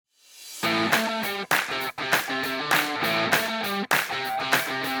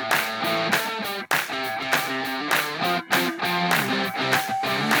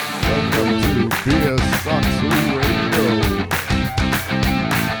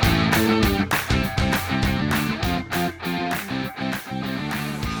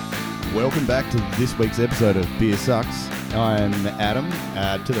welcome back to this week's episode of Beer Sucks. I'm Adam.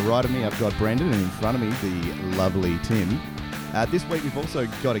 To the right of me, I've got Brendan, and in front of me, the lovely Tim. This week, we've also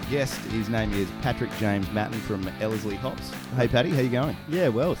got a guest. His name is Patrick James Matten from Ellerslie Hops. Hey, Patty, how you going? Yeah,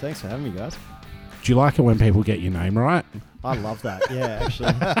 well, thanks for having me, guys. Do you like it when people get your name right? I love that. Yeah,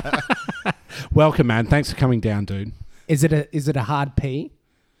 actually. Welcome, man. Thanks for coming down, dude. Is it a hard P?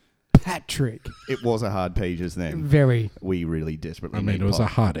 Patrick. It was a hard P just then. Very. We really desperately I mean, need it was a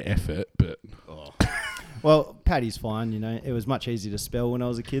pop. hard effort, but... Oh. Well, Paddy's fine, you know. It was much easier to spell when I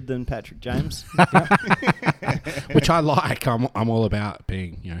was a kid than Patrick James. Which I like. I'm all about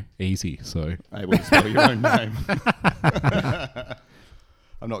being, easy, so... Able to spell your own name.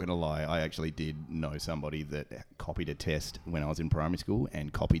 I'm not going to lie. I actually did know somebody that copied a test when I was in primary school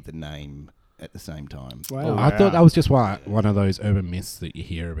and copied the name at the same time. Wow. I thought that was just one of those urban myths that you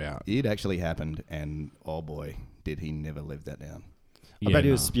hear about. It actually happened, and oh boy, did he never live that down. I bet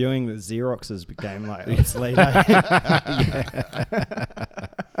he was spewing that Xeroxes became like obsolete. Oh,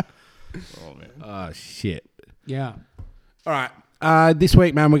 man. Oh, shit. Yeah. All right. This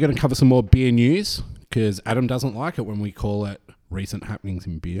week, man, we're going to cover some more beer news because Adam doesn't like it when we call it recent happenings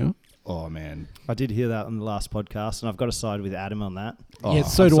in beer. Oh, man. I did hear that on the last podcast, and I've got to side with Adam on that. Oh, yeah,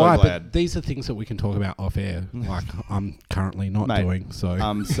 so I'm do so I, glad. but these are things that we can talk about off air, like I'm currently not Mate, doing, so...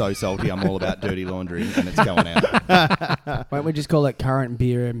 I'm so salty. I'm all about dirty laundry, and it's going out. Why don't we just call it current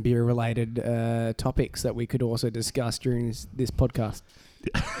beer and beer-related topics that we could also discuss during this podcast?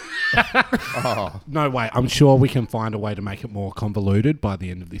 Oh, No way. I'm sure we can find a way to make it more convoluted by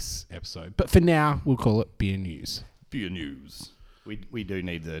the end of this episode. But for now, we'll call it beer news. beer news. We do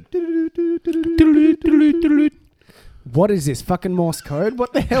need the... What is this, fucking Morse code?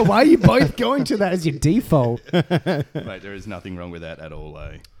 What the hell? Why are you both going to that as your default? Mate, there is nothing wrong with that at all,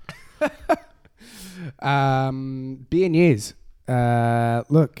 eh? Beer news.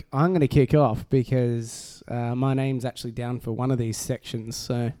 Look, I'm going to kick off because my name's actually down for one of these sections,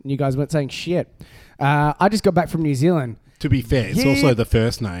 so you guys weren't saying shit. I just got back from New Zealand. To be fair, it's Yeah. also the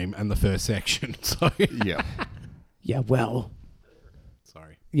first name and the first section. So Yeah. Yeah, well...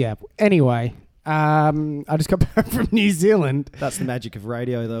 sorry. Yeah. Anyway, I just got back from New Zealand. That's the magic of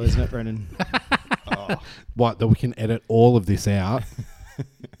radio, though, isn't it, Brendan? Oh, What, that we can edit all of this out?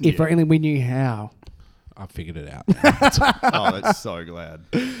 If only we knew how. I figured it out. that's so glad.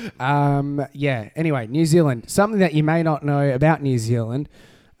 Yeah. Anyway, New Zealand. Something that you may not know about New Zealand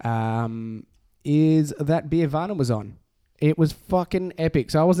is that Beervana was on. It was fucking epic.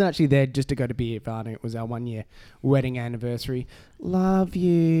 So I wasn't actually there just to go to Beervana. It was our 1 year wedding anniversary. Love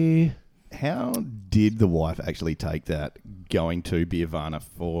you. How did the wife actually take that going to Beervana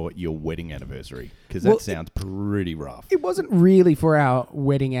for your wedding anniversary? Because that Well, sounds pretty rough. It wasn't really for our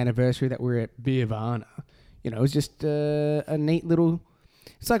wedding anniversary that we were at Beervana. It was just a neat little...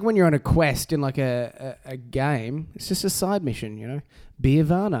 It's like when you're on a quest in like a game. It's just a side mission,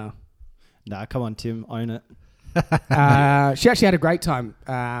 Beervana. Nah, come on, Tim. Own it. She actually had a great time.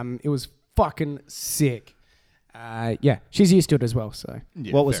 It was fucking sick. Yeah, she's used to it as well. So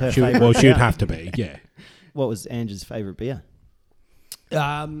Yeah, What was fair her enough. favourite? She'd have to be, yeah. What was Angie's favourite beer?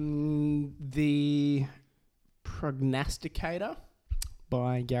 the Prognosticator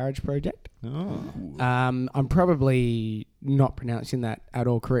by Garage Project. Oh. I'm probably not pronouncing that at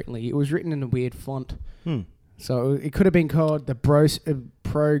all correctly. It was written in a weird font. So it could have been called the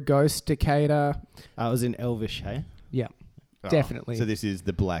Prognosticator. I was in Elvish, hey? Yeah, Oh, definitely. So this is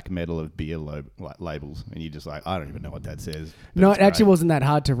the black metal of beer labels, and you're just like, I don't even know what that says. but No, it's it actually great. wasn't that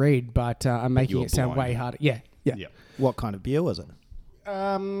hard to read, but I'm making you it sound were blind. way harder. Yeah. Yeah. What kind of beer was it?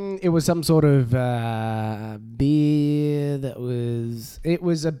 It was some sort of beer that was... It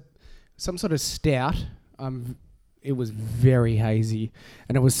was some sort of stout. It was very hazy,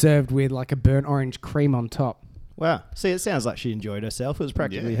 and it was served with like a burnt orange cream on top. Wow. See, it sounds like she enjoyed herself. It was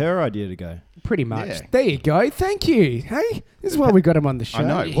practically her idea to go. Pretty much. Yeah. There you go. Thank you. Hey, this is why we got him on the show. I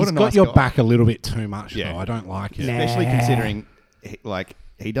know. What He's a got nice your guy. back a little bit too much, Yeah. though. I don't like it. Nah. Especially considering,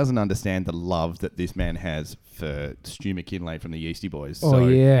 he doesn't understand the love that this man has for Stu McKinley from the Yeasty Boys. Oh, So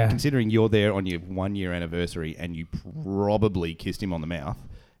yeah. considering you're there on your 1 year anniversary and you probably kissed him on the mouth,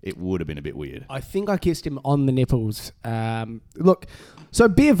 it would have been a bit weird. I think I kissed him on the nipples. Look, so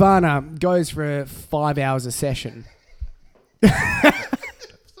Beervana goes for 5 hours a session.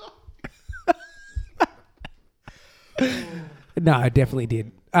 No, I definitely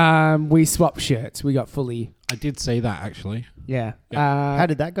did. We swapped shirts. We got fully... I did see that, actually. Yeah. How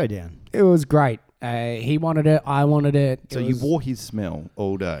did that go down? It was great. He wanted it. I wanted it. So It you was wore his smell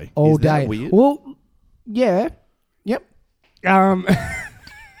all day. all Is that day. weird? Well, yeah. Yep.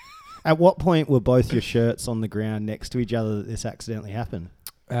 At what point were both your shirts on the ground next to each other that this accidentally happened?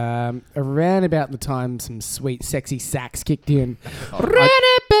 Around about the time some sweet, sexy sax kicked in.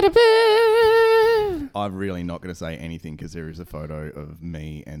 I'm really not going to say anything because there is a photo of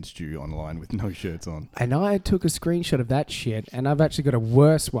me and Stu online with no shirts on. And I took a screenshot of that shit, and I've actually got a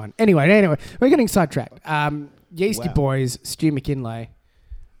worse one. Anyway, we're getting sidetracked. Yeasty Wow. Boys, Stu McKinlay.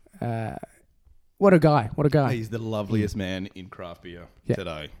 What a guy. He's the loveliest man in craft beer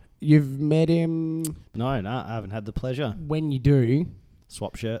today. You've met him. No, I haven't had the pleasure. When you do,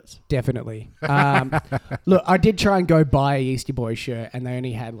 Swap shirts. definitely. Look, I did try and go buy a Yeasty Boys shirt, and they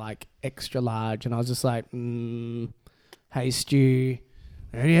only had like extra large, and I was just like, hey, Stu,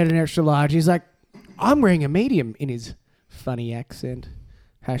 I only had an extra large. He's like, I'm wearing a medium, in his funny accent.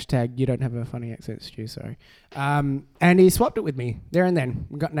 Hashtag, you don't have a funny accent, Stu, sorry. And he swapped it with me there and then.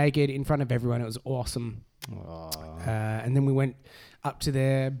 We got naked in front of everyone. It was awesome. And then we went up to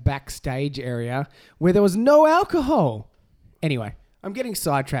the backstage area where there was no alcohol. Anyway, I'm getting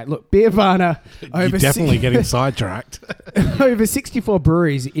sidetracked. Look, Beervana You're definitely getting sidetracked. over 64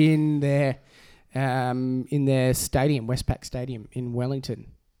 breweries in their stadium, Westpac Stadium in Wellington.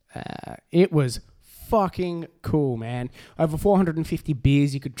 It was fucking cool, man. Over 450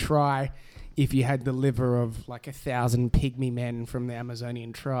 beers you could try if you had the liver of like 1,000 pygmy men from the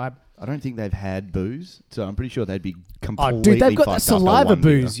Amazonian tribe. I don't think they've had booze, so I'm pretty sure they'd be completely Oh, dude, they've got the fucked after saliva one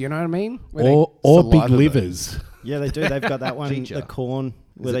beer. booze, you know what I mean? Where or big saliva livers. Yeah, they do. They've got that one, Chicha. the corn,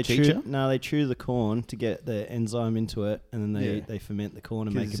 where Is they it chew. chicha? No, they chew the corn to get the enzyme into it, and then they ferment the corn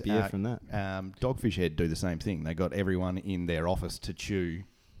and make a 'Cause, beer from that. Dogfish Head do the same thing. They got everyone in their office to chew.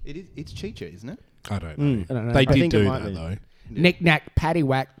 It's chicha, isn't it? I don't know. I don't know. They I did think it do might that be. though. Knick knack, patty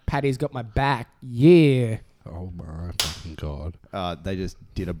whack, Patty's got my back. Yeah. Oh my fucking god! They just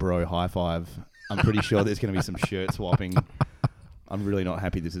did a bro high five. I'm pretty sure there's going to be some shirt swapping. I'm really not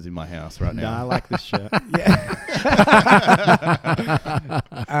happy this is in my house right No, I now. like this shirt.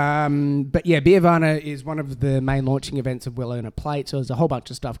 But yeah, Beervana is one of the main launching events of Well Earn a Plate. So there's a whole bunch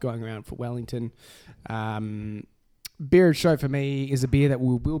of stuff going around for Wellington. Beer Show for me is a beer that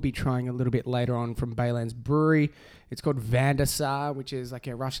we will be trying a little bit later on from Baylands Brewery. It's called Vandasar, which is like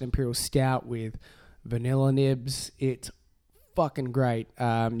a Russian Imperial Stout with vanilla nibs. It's fucking great.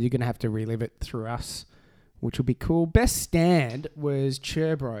 You're going to have to relive it through us, which will be cool. Best stand was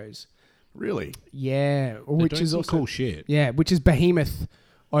Cherbros. Really? Yeah, They're which doing is some also cool shit. yeah, which is Behemoth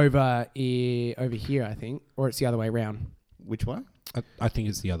over here, I think, or it's the other way around. Which one? I think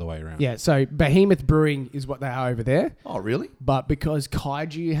it's the other way around. Yeah, so Behemoth Brewing is what they are over there, Oh, really? but because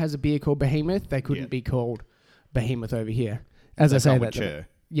Kaiju has a beer called Behemoth, they couldn't Yeah. be called Behemoth over here. As I They've say gone that, with Cher.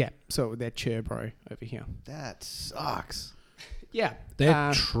 yeah, so they're Cherbro over here. That sucks. Yeah,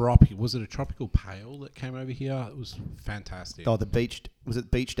 They're tropical. Was it a tropical pale that came over here? It was fantastic. Oh, was it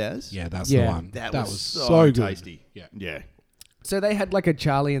Beach Daz? Yeah, that's Yeah. the one. That, was was so good. tasty. Yeah. Yeah. so they had like a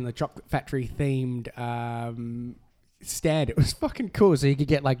Charlie and the Chocolate Factory themed stand. It was fucking cool. So you could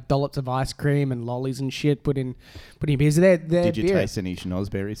get like dollops of ice cream and lollies and shit put in beers. They're Did you beer. taste any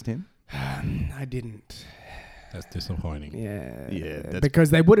schnozberries, Tim? I didn't. That's disappointing. Yeah. Yeah, that's- Because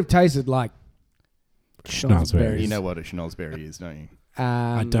they would have tasted like Schnozberries. You know what a schnozberry is, don't you?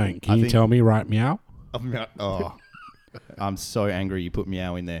 I don't. Can I you think- tell me right meow? Oh, I'm so angry you put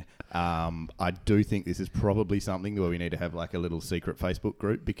meow in there. I do think this is probably something where we need to have like a little secret Facebook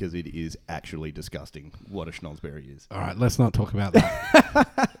group because it is actually disgusting what a schnozberry is. All right, let's not talk about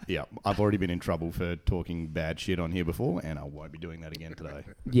that. Yeah, I've already been in trouble for talking bad shit on here before, and I won't be doing that again today.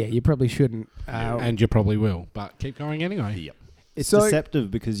 Yeah, you probably shouldn't. And you probably will, but keep going anyway. Yep. It's So-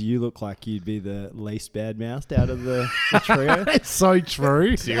 deceptive because you look like you'd be the least bad-mouthed out of the trio. It's so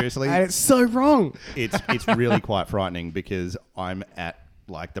true. Seriously, And it's so wrong. it's really quite frightening because I'm at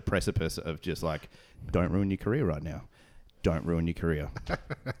like the precipice of just like, don't ruin your career right now. Don't ruin your career.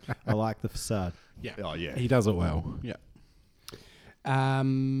 I like the facade. Yeah. Oh yeah. He does it well. Yeah.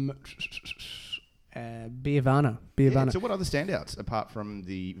 Beervana. Yeah, so what other standouts apart from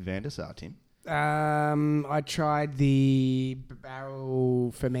the Vandasar, Tim? I tried the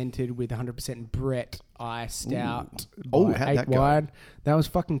barrel fermented with 100% Brett Ice Stout. Oh, by how'd 8 that go? Wide. That was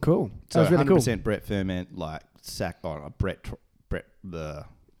fucking cool. That So was really 100% cool. Brett ferment, like Brett the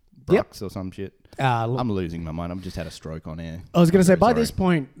Yep. Brux or some shit. Look, I'm losing my mind. I've just had a stroke on air. I was going to say, Very by sorry. this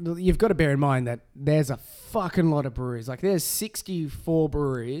point, you've got to bear in mind that there's a fucking lot of breweries. Like, there's 64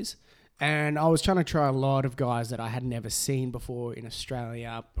 breweries, and I was trying to try a lot of guys that I had never seen before in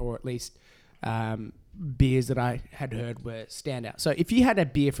Australia, or at least beers that I had heard were standout. So if you had a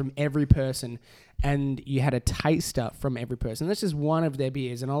beer from every person and you had a taster from every person, that's just one of their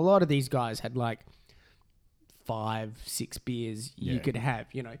beers, and a lot of these guys had like 5-6 beers you Yeah. could have.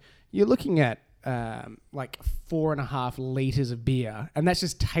 You know, you're looking at like 4.5 liters of beer, and that's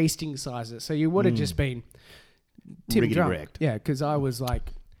just tasting sizes. So you would have just been Tim Riggedy drunk. wrecked. Yeah, because I was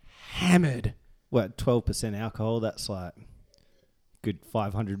like hammered. What, 12% alcohol? That's like good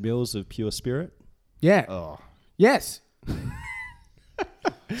 500 mils of pure spirit. Yeah. Oh. Yes.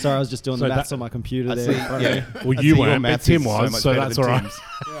 Sorry, I was just doing So the maths that- on my computer I there. see, in front of me. yeah. Well, I you see your weren't, but maths Tim is was, much so better that's than all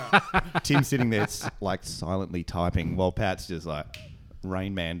right. Tim's. Tim's sitting there like silently typing while Pat's just like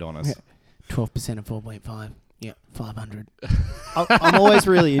Rain Manned on us. 12% of 4.5. Yeah, 500. I'm always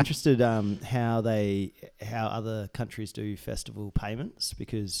really interested how other countries do festival payments,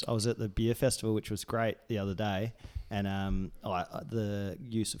 because I was at the beer festival, which was great the other day, and the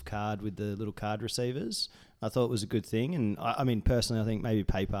use of card with the little card receivers, I thought was a good thing. And I mean, personally, I think maybe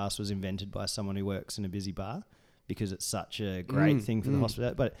PayPass was invented by someone who works in a busy bar, because it's such a great thing for the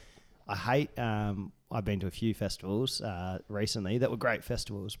hospitality. But I hate. I've been to a few festivals recently that were great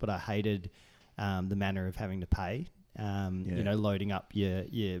festivals, but I hated the manner of having to pay. You know, loading up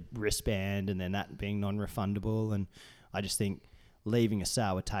your wristband and then that being non-refundable. And I just think leaving a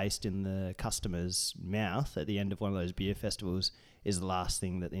sour taste in the customer's mouth at the end of one of those beer festivals is the last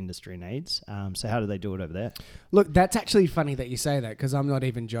thing that the industry needs. So how do they do it over there? Look, that's actually funny that you say that, because I'm not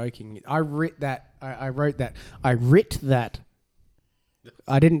even joking. I wrote that.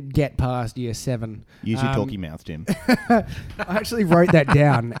 I didn't get past year 7. Use your talky mouth, Tim. I actually wrote that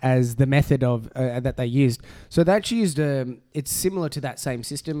down as the method of that they used. So they actually used it's similar to that same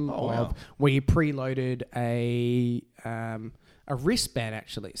system wow. where you preloaded a wristband,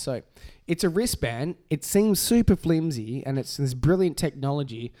 actually. So it's a wristband. It seems super flimsy, and it's this brilliant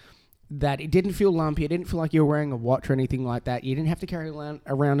technology that it didn't feel lumpy. It didn't feel like you were wearing a watch or anything like that. You didn't have to carry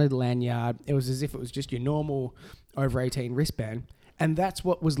around a lanyard. It was as if it was just your normal over 18 wristband. And that's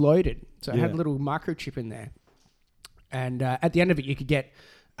what was loaded. So it had a little microchip in there. And at the end of it, you could get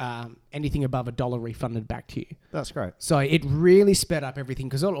anything above $1 refunded back to you. That's great. So it really sped up everything,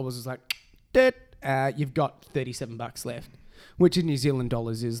 because all it was like, you've got $37 left, which in New Zealand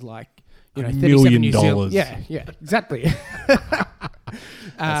dollars is like, you know, $1 $37 million. New Zealand. Yeah, exactly.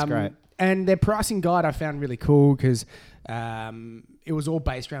 That's great. And their pricing guide I found really cool, because it was all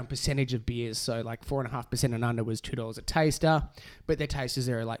based around percentage of beers. So like 4.5% and under was $2 a taster, but their tasters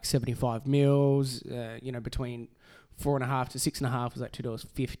there are like 75 mils. You know, between 4.5 to 6.5 was like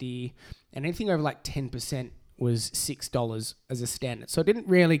 $2.50, and anything over like 10% was $6 as a standard. So it didn't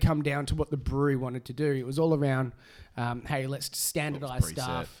really come down to what the brewery wanted to do. It was all around, hey, let's standardize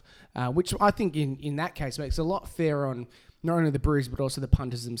stuff, which I think in that case makes it a lot fairer on not only the breweries but also the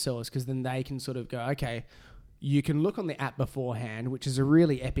punters themselves, because then they can sort of go, okay, you can look on the app beforehand, which is a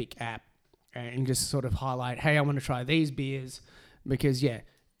really epic app, and just sort of highlight, hey, I want to try these beers, because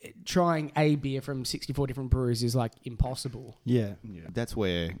trying a beer from 64 different breweries is like impossible. Yeah. That's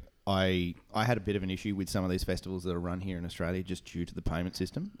where I had a bit of an issue with some of these festivals that are run here in Australia just due to the payment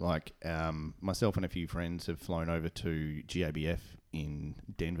system. Like myself and a few friends have flown over to GABF in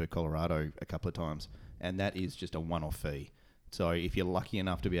Denver, Colorado a couple of times, and that is just a one-off fee. So if you're lucky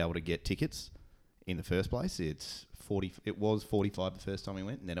enough to be able to get tickets in the first place, it's 40. It was 45 the first time we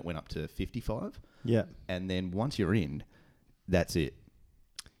went, and then it went up to 55. Yeah. And then once you're in, that's it.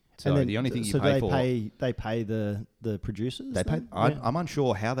 So And then, the only thing you so pay they for, they pay the producers. they pay. then? I'm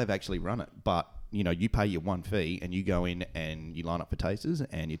unsure how they've actually run it, but you know, you pay your one fee and you go in and you line up for tasters,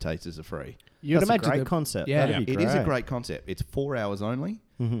 and your tasters are free. That's a great concept. Yeah. That'd be It great. is a great concept. It's 4 hours only.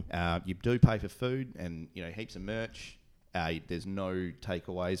 You do pay for food and heaps of merch. There's no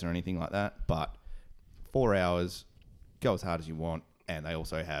takeaways or anything like that, but 4 hours, go as hard as you want. And they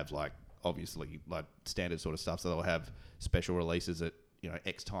also have obviously standard sort of stuff. So they'll have special releases at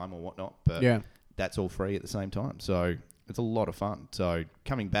X time or whatnot. But that's all free at the same time. So it's a lot of fun. So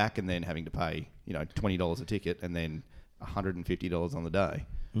coming back and then having to pay $20 a ticket and then $150 on the day,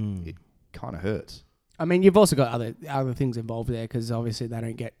 it kind of hurts. I mean, you've also got other things involved there, because obviously they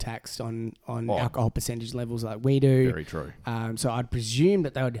don't get taxed on alcohol percentage levels like we do. Very true. So I'd presume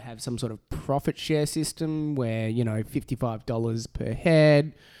that they would have some sort of profit share system where, $55 per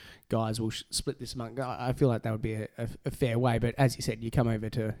head. Guys will split this among. I feel like that would be a fair way. But as you said, you come over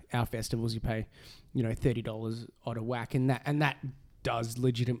to our festivals, you pay, $30 odd a whack, and that does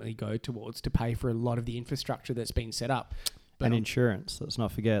legitimately go towards to pay for a lot of the infrastructure that's been set up. And insurance. Let's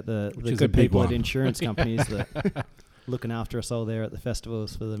not forget the is a good big people at one. insurance companies that looking after us all there at the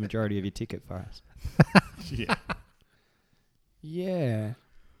festivals for the majority of your ticket for us. Yeah.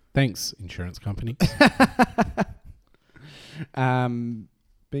 Thanks, insurance company.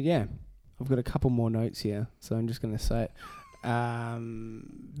 But yeah, I've got a couple more notes here, so I'm just going to say it.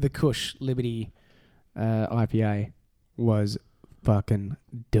 The Kush Liberty IPA was fucking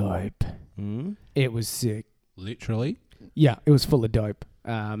dope. Mm. It was sick. Literally? Yeah, it was full of dope.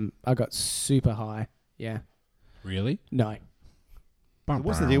 I got super high. Yeah. Really? No.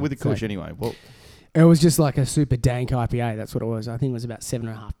 What's the deal with the Kush anyway? Well, It was just like a super dank IPA. That's what it was. I think it was about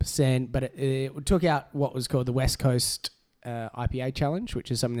 7.5%. But it took out what was called the West Coast IPA Challenge, which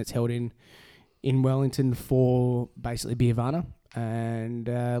is something that's held in Wellington for basically Beervana. And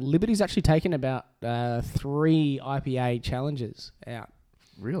Liberty's actually taken about 3 IPA challenges out.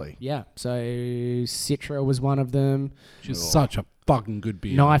 really? Yeah. So Citra was one of them. Just such a fucking good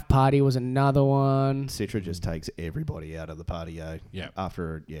beer. Knife Party was another one. Citra just takes everybody out of the party, Yeah.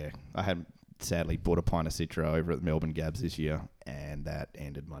 After, I had sadly bought a pint of Citra over at the Melbourne Gabs this year, and that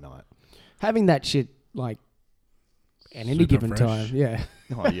ended my night. Having that shit like at any Super given fresh. time. Yeah.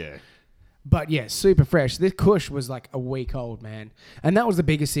 Oh, yeah. But yeah, super fresh. This Kush was like a week old, man. And that was the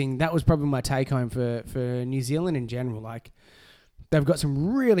biggest thing. That was probably my take home for New Zealand in general. Like, they've got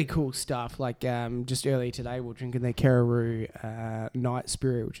some really cool stuff. Like, just earlier today, we were drinking their Cararoo Night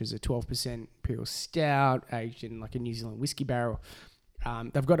Spirit, which is a 12% Imperial Stout, aged in like a New Zealand whiskey barrel.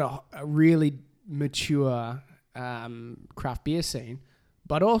 They've got a really mature craft beer scene,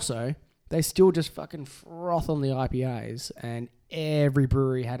 but also they still just fucking froth on the IPAs, and every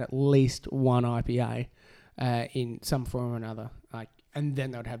brewery had at least one IPA in some form or another. Like, and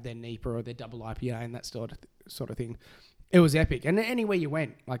then they'd have their NEPA or their double IPA and that sort of thing. It was epic. And anywhere you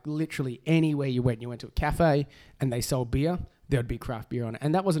went, like literally anywhere you went to a cafe and they sold beer, there would be craft beer on it.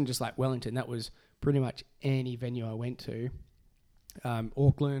 And that wasn't just like Wellington. That was pretty much any venue I went to.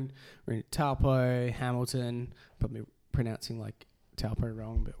 Auckland, we're in Taupo, Hamilton, probably pronouncing like Taupo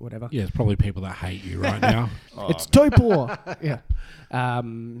wrong, but whatever. Yeah, it's probably people that hate you right now. It's Taupo. Yeah.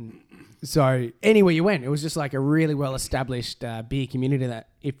 So anywhere you went, it was just like a really well established beer community that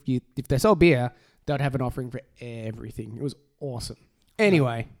if they sold beer, they'd have an offering for everything. It was awesome.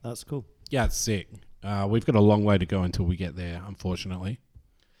 Anyway, That's cool. Yeah, it's sick. We've got a long way to go until we get there, unfortunately.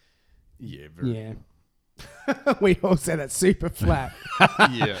 Yeah, very. yeah. We all said that super flat.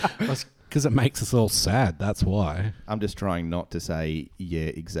 Yeah. Because it makes us all sad, that's why. I'm just trying not to say, yeah,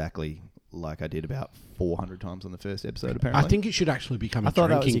 exactly, like I did about 400 times on the first episode, apparently. I think it should actually become I a thought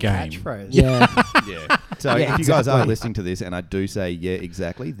that was drinking your game. catchphrase. Yeah. Yeah. So Yeah, if you guys are exactly. listening to this and I do say, yeah,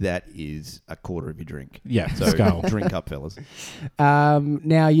 exactly, that is a quarter of your drink. Yeah, So skull. drink up, fellas.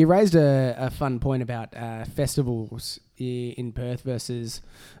 Now, you raised a fun point about festivals in Perth versus,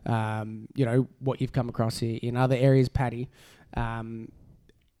 what you've come across here in other areas, Paddy.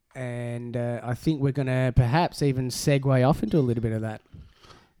 And I think we're going to perhaps even segue off into a little bit of that.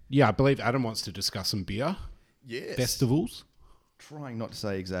 Yeah, I believe Adam wants to discuss some beer Yes. festivals. Trying not to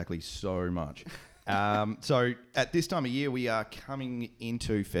say exactly so much. So at this time of year, we are coming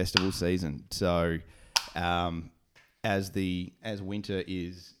into festival season. So as winter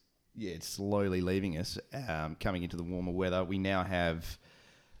is, it's slowly leaving us, coming into the warmer weather, we now have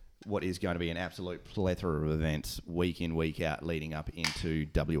what is going to be an absolute plethora of events week in, week out, leading up into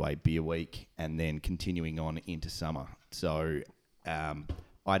WA Beer Week and then continuing on into summer. So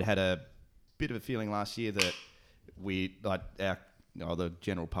I'd had a bit of a feeling last year that the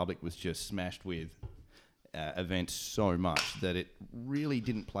general public was just smashed with events so much that it really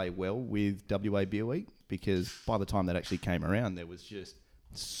didn't play well with WA Beer Week, because by the time that actually came around, there was just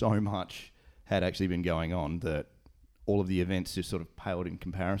so much had actually been going on that all of the events just sort of paled in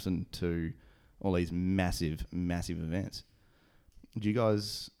comparison to all these massive, massive events. Do you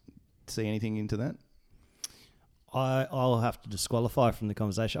guys see anything into that? I'll have to disqualify from the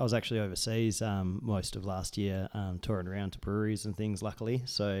conversation. I was actually overseas most of last year, touring around to breweries and things, luckily.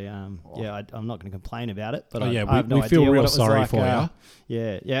 So, I'm not going to complain about it. But I have no we feel idea real what it was sorry like, for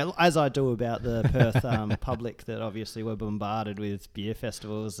you. Yeah, as I do about the Perth public that obviously were bombarded with beer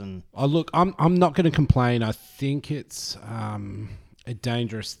festivals. And Oh, look, I'm not going to complain. I think it's a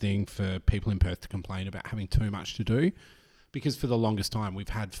dangerous thing for people in Perth to complain about having too much to do, because for the longest time we've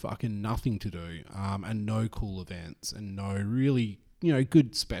had fucking nothing to do, and no cool events and no really,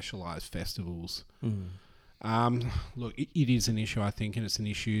 good specialised festivals. Look, it is an issue, I think, and it's an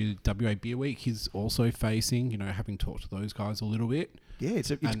issue WA Beer Week is also facing, having talked to those guys a little bit. Yeah, it's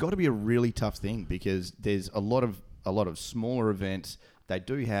got to be a really tough thing, because there's a lot of smaller events. They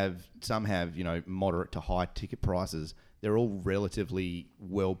do have moderate to high ticket prices. They're all relatively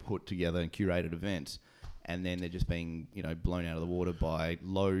well put together and curated events, and then they're just being blown out of the water by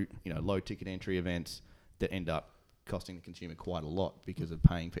low ticket entry events that end up costing the consumer quite a lot because of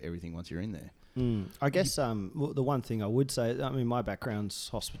paying for everything once you're in there. I guess the one thing I would say, I mean, my background's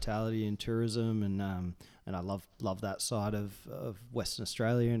hospitality and tourism, and I love that side of Western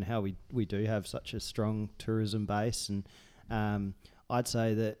Australia and how we do have such a strong tourism base, and I'd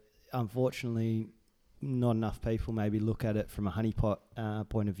say that unfortunately not enough people maybe look at it from a honeypot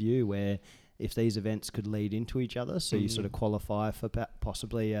point of view, where if these events could lead into each other, so you sort of qualify for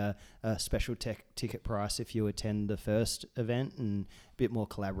possibly a special ticket price if you attend the first event, and a bit more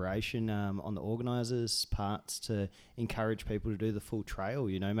collaboration on the organisers' parts to encourage people to do the full trail.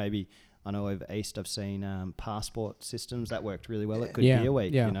 You know, maybe I know over East I've seen passport systems that worked really well at Good Beer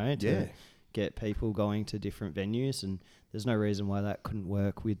Week, you know, to get people going to different venues, and there's no reason why that couldn't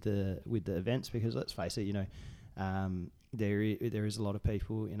work with the events, because let's face it, you know, there is a lot of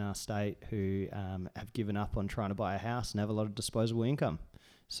people in our state who have given up on trying to buy a house and have a lot of disposable income.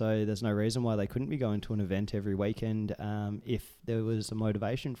 So there's no reason why they couldn't be going to an event every weekend if there was a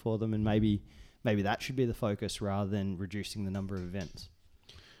motivation for them, and maybe that should be the focus rather than reducing the number of events.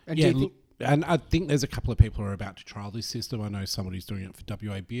 And Yeah, and I think there's a couple of people who are about to trial this system. I know somebody's doing it for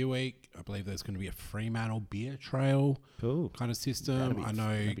WA Beer Week. I believe there's going to be a Fremantle Beer Trail kind of system. I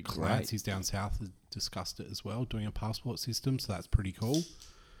know Clancy's down south has discussed it as well, doing a passport system, so that's pretty cool.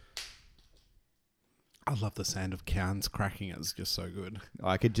 I love the sound of cans cracking. It's just so good.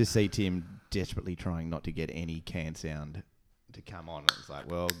 I could just see Tim desperately trying not to get any can sound to come on. It's like,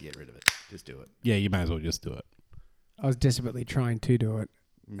 well, get rid of it. Just do it. Yeah, you may as well just do it. I was desperately trying to do it,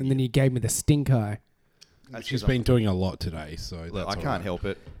 and then you gave me the stink eye. She's been doing a lot today, so look, I that's can't help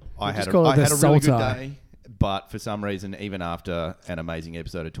it. I had a call it the really good salt eye. day, but for some reason, even after an amazing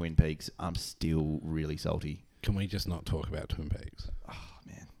episode of Twin Peaks, I'm still really salty. Can we just not talk about Twin Peaks? Oh,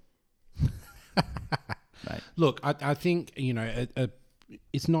 man. Mate. Look, I think, you know,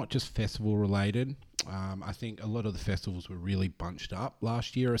 it's not just festival related. I think a lot of the festivals were really bunched up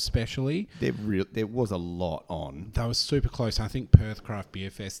last year, especially. There was a lot on. They were super close. I think Perth Craft Beer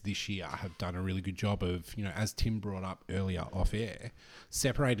Fest this year have done a really good job of, you know, as Tim brought up earlier off air,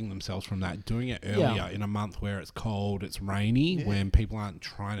 separating themselves from that, doing it earlier in a month where it's cold, it's rainy, when people aren't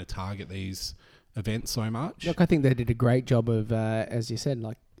trying to target these events so much. Look, I think they did a great job of, as you said,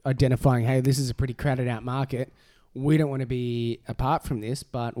 like identifying, hey, this is a pretty crowded out market. We don't want to be apart from this,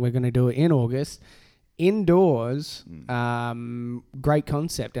 but we're going to do it in August. Indoors, great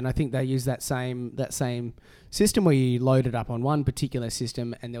concept, and I think they use that same system where you load it up on one particular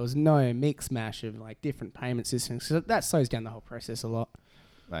system, and there was no mix mash of like different payment systems. So that slows down the whole process a lot.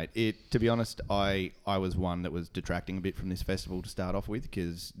 Mate, to be honest, I was one that was detracting a bit from this festival to start off with,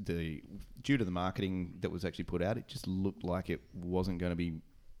 because due to the marketing that was actually put out, it just looked like it wasn't going to be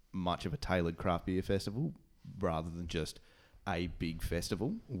much of a tailored craft beer festival, rather than just a big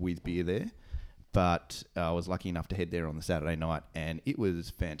festival with beer there. But I was lucky enough to head there on the Saturday night, and it was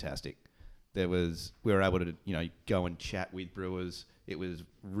fantastic. We were able to, you know, go and chat with brewers. It was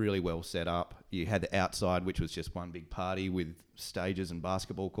really well set up. You had the outside, which was just one big party with stages and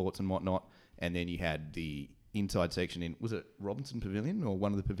basketball courts and whatnot, and then you had the inside section in, was it Robinson Pavilion or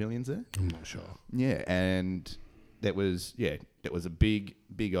one of the pavilions there? I'm not sure. Yeah, and that was a big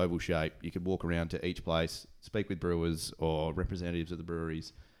oval shape. You could walk around to each place, speak with brewers or representatives of the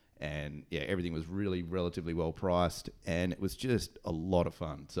breweries. And yeah, everything was really relatively well priced, and it was just a lot of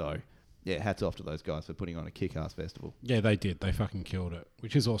fun. So yeah, hats off to those guys for putting on a kick-ass festival. Yeah, they did. They fucking killed it,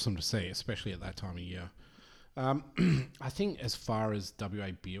 which is awesome to see, especially at that time of year. I think as far as WA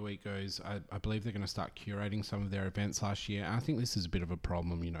Beer Week goes, I believe they're going to start curating some of their events last year. I think this is a bit of a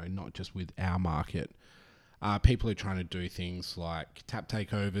problem, you know, not just with our market. People are trying to do things like tap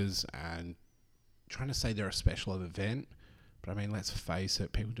takeovers and trying to say they're a special event. But I mean, let's face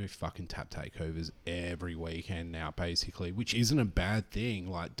it, people do fucking tap takeovers every weekend now, basically, which isn't a bad thing.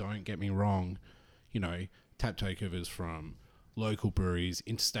 Like, don't get me wrong, you know, tap takeovers from local breweries,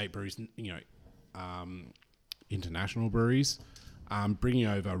 interstate breweries, you know, international breweries, bringing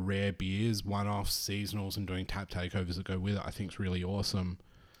over rare beers, one-offs, seasonals, and doing tap takeovers that go with it, I think is really awesome.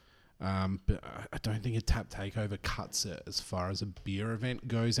 But I don't think a tap takeover cuts it as far as a beer event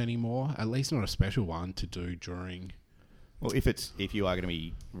goes anymore, at least not a special one to do during... Well, if you are going to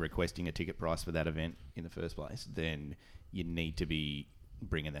be requesting a ticket price for that event in the first place, then you need to be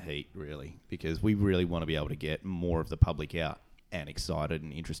bringing the heat, really, because we really want to be able to get more of the public out and excited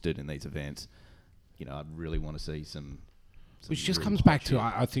and interested in these events. You know, I'd really want to see some which just really comes back to, shit.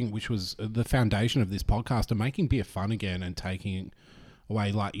 I think, which was the foundation of this podcast, of making beer fun again and taking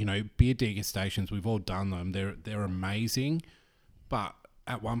away, like, you know, beer degustations. We've all done them. They're amazing, but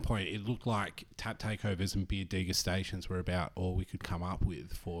at one point, it looked like tap takeovers and beer degustations were about all we could come up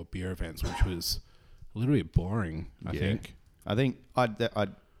with for beer events, which was a little bit boring, I think. I think I'd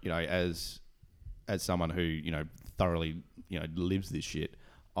you know, as someone who, you know, thoroughly, you know, lives this shit,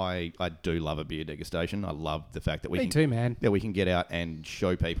 I do love a beer degustation. I love the fact that we can get out and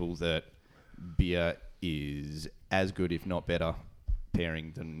show people that beer is as good, if not better,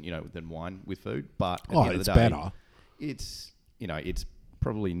 pairing than wine with food. But at the end of it's the day, better. It's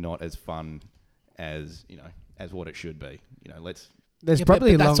probably not as fun as what it should be. There's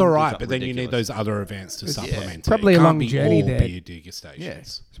probably but a that's long, all right. something But then you need ridiculous. those other events to supplement. it. probably It a can't long be journey all there. beer degustations.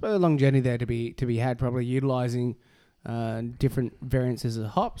 There's probably a long journey there to be had. Probably utilizing different variances of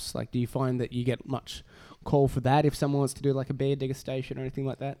hops. Like, do you find that you get much call for that if someone wants to do like a beer degustation or anything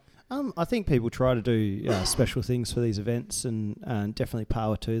like that? I think people try to do special things for these events and definitely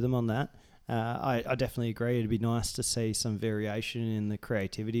power to them on that. I definitely agree. It'd be nice to see some variation in the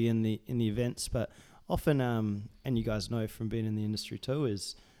creativity in the events, but often, and you guys know from being in the industry too,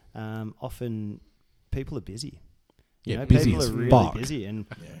 is often people are busy. Busy people as are really fuck. busy, and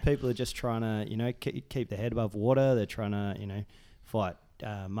people are just trying to keep their head above water. They're trying to fight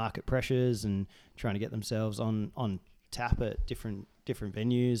market pressures and trying to get themselves on tap at different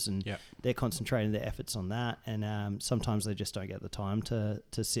venues, and they're concentrating their efforts on that. And sometimes they just don't get the time to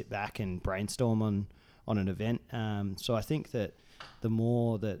sit back and brainstorm on an event. So I think that the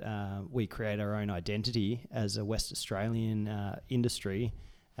more that we create our own identity as a West Australian industry,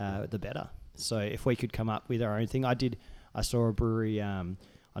 the better. So if we could come up with our own thing, I saw a brewery.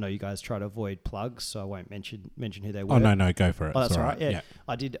 I know you guys try to avoid plugs, so I won't mention who they were. Oh no, go for it. Oh, that's It's all all right. right. Yeah.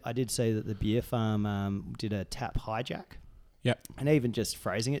 I did see that the beer farm did a tap hijack. Yep. And even just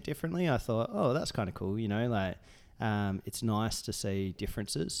phrasing it differently, I thought, oh, that's kind of cool. It's nice to see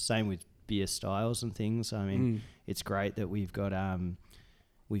differences. Same with beer styles and things. I mean, it's great that we've got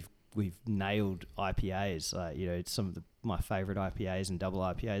we've nailed IPAs. Some of my favourite IPAs and double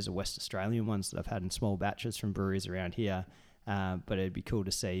IPAs are West Australian ones that I've had in small batches from breweries around here. But it'd be cool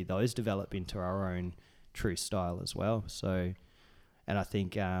to see those develop into our own true style as well. So, and I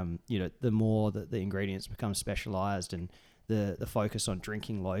think the more that the ingredients become specialised and the focus on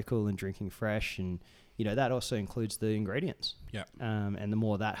drinking local and drinking fresh, and that also includes the ingredients. Yeah. And the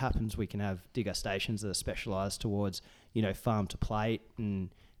more that happens, we can have degustations that are specialised towards farm to plate, and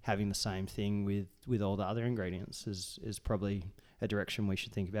having the same thing with all the other ingredients is probably a direction we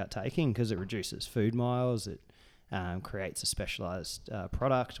should think about taking, because it reduces food miles. It creates a specialised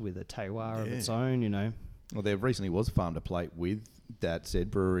product with a terroir of its own. Well, there recently was farm to plate with that said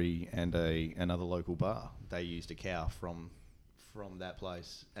brewery and another local bar. They used a cow from that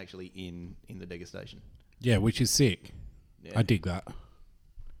place actually in the degustation. Yeah, which is sick. Yeah. I dig that.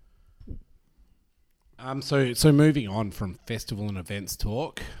 So moving on from festival and events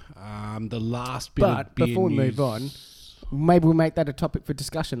talk, the last bit of beer before we news. move on, maybe we'll make that a topic for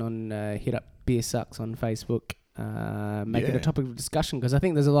discussion on hit up Beer Sucks on Facebook. Make it a topic of discussion, because I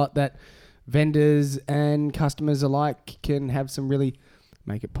think there's a lot that vendors and customers alike can have some really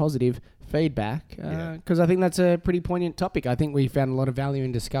make it positive feedback, because I think that's a pretty poignant topic. I think we found a lot of value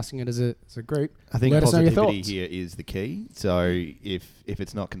in discussing it as a group. I think Let us know your positivity thoughts. here is the key. So if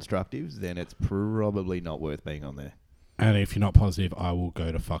it's not constructive, then it's probably not worth being on there. And if you're not positive, I will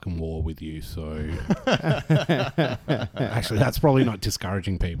go to fucking war with you. So actually, that's probably not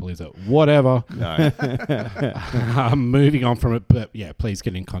discouraging people, is it? Whatever. No. Moving on from it, but yeah, please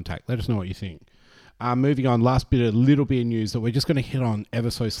get in contact. Let us know what you think. Moving on, last little bit of news that we're just going to hit on ever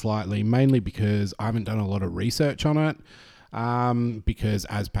so slightly, mainly because I haven't done a lot of research on it. Because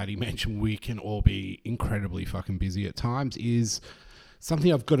as Paddy mentioned, we can all be incredibly fucking busy at times, is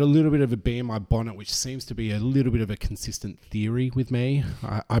something I've got a little bit of a bee in my bonnet, which seems to be a little bit of a consistent theory with me.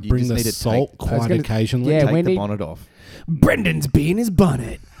 I You bring just the need to salt quite occasionally. Yeah, Take the bonnet off. Brendan's bee in his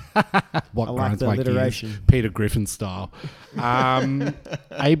bonnet. What I like grinds the my gears? alliteration. Peter Griffin style.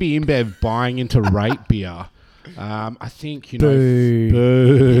 AB InBev buying into Rate Beer. I think, Boo.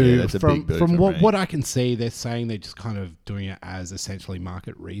 boo. Yeah, that's a from big boo from from me. what I can see, they're saying they're just kind of doing it as essentially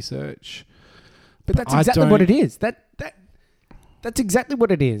market research. But that's I exactly what don't- it is. That's exactly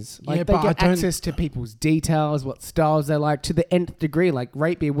what it is. Like, Yeah, they but I get don't- access to people's details, what styles they like, to the nth degree. Like,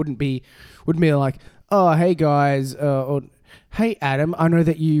 Rate Beer wouldn't be like, oh, hey guys, or hey Adam, I know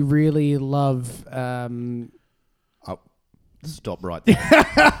that you really love. Stop right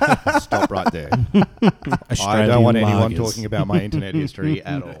there. Stop right there. I don't want anyone talking about my internet history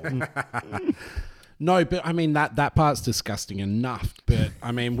at all. No, but I mean that part's disgusting enough. But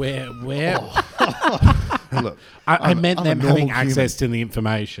I mean, where Look, I meant I'm a them normal having human. access to the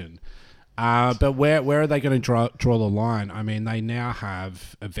information. But where are they going to draw the line? I mean, they now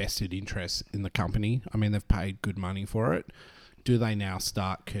have a vested interest in the company. I mean, they've paid good money for it. Do they now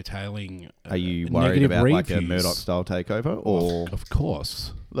start curtailing? Are you worried negative about like a reviews? Murdoch style takeover, or Of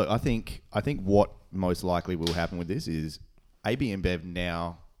course. look? I think what most likely will happen with this is AB InBev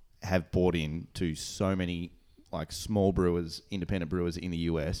now have bought in to so many like small brewers, independent brewers in the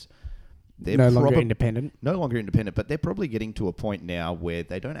US They're No longer independent. No longer independent, but they're probably getting to a point now where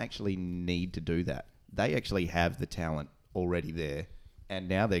they don't actually need to do that. They actually have the talent already there. And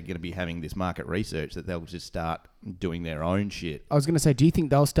now they're going to be having this market research that they'll just start doing their own shit. I was going to say, do you think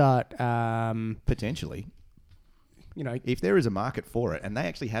they'll start, Potentially. you know, If there is a market for it and they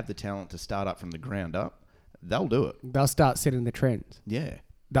actually have the talent to start up from the ground up, they'll do it. they'll start setting the trends? Yeah.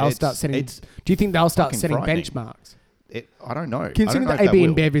 They'll start setting. Do you think they'll start fucking setting frightening. benchmarks? I don't know. Considering I that don't know if AB they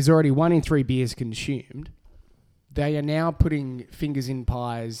and will. Bev is already 1 in 3 beers consumed, they are now putting fingers in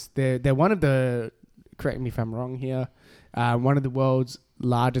pies. They're one of the, correct me if I'm wrong here, one of the world's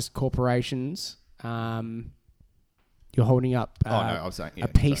largest corporations. You're holding up I was saying, a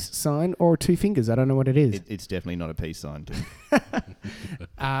peace sign or 2 fingers. I don't know what it is. It's definitely not a peace sign.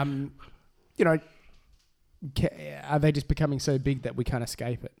 You know, are they just becoming so big that we can't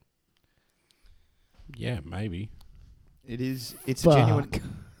escape it? Yeah, maybe. It's a Fuck. genuine.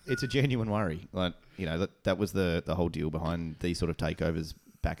 It's a genuine worry. Like, you know, that was the whole deal behind these sort of takeovers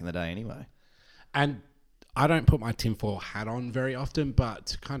back in the day anyway. And I don't put my tinfoil hat on very often, but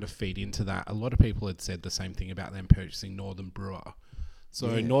to kind of feed into that, a lot of people had said the same thing about them purchasing Northern Brewer.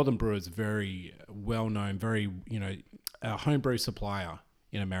 So Yeah. Northern Brewer is very well known, very, a homebrew supplier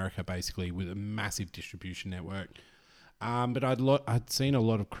in America, basically, with a massive distribution network. But I'd seen a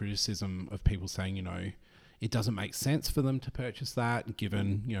lot of criticism of people saying, it doesn't make sense for them to purchase that,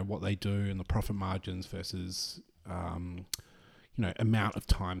 given what they do and the profit margins versus amount of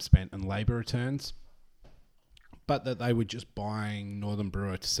time spent and labor returns. But that they were just buying Northern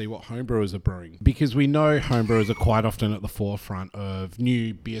Brewer to see what homebrewers are brewing, because we know homebrewers are quite often at the forefront of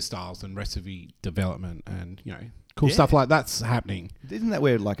new beer styles and recipe development, and cool stuff like that's happening. Isn't that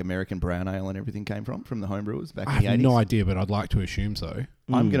where like American brown ale and everything came from the homebrewers back I in the have 80s? no idea, but I'd like to assume so.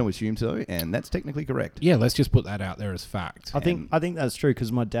 I'm going to assume so, and that's technically correct. Yeah, let's just put that out there as fact. I think that's true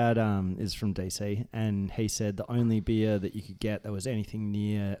because my dad is from DC, and he said the only beer that you could get that was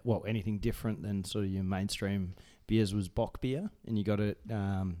anything different than sort of your mainstream beers was Bock beer, and you got it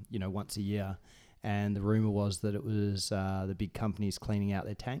once a year. And the rumor was that it was the big companies cleaning out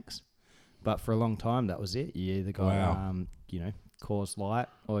their tanks, but for a long time that was it. You either got Coors Light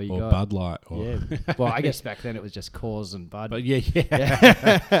or you got Bud Light. Or Yeah. Well, I guess back then it was just Coors and Bud. But yeah,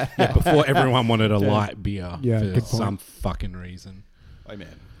 before everyone wanted a light beer Yeah, for good point. some fucking reason. Oh,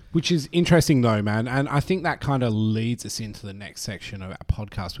 man. Which is interesting though, man. And I think that kind of leads us into the next section of our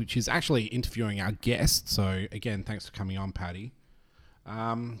podcast, which is actually interviewing our guest. So again, thanks for coming on, Paddy.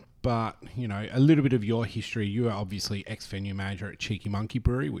 But, a little bit of your history. You are obviously ex-venue manager at Cheeky Monkey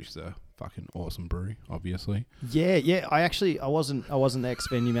Brewery, which is a fucking awesome brewery, obviously. Yeah. I wasn't the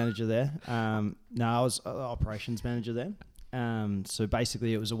ex-venue manager there. No, I was operations manager there. So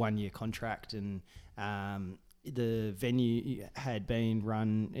basically it was a 1-year contract, and the venue had been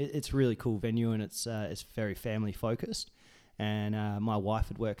run. It's a really cool venue, and it's very family focused. And my wife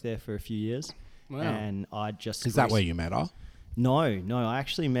had worked there for a few years. Wow. And I just... Is that where you met her? No. I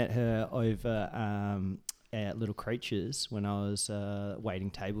actually met her over at Little Creatures when I was waiting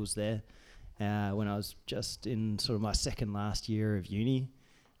tables there, when I was just in sort of my second last year of uni,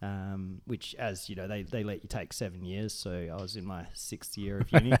 which, as you know, they let you take 7 years, so I was in my 6th year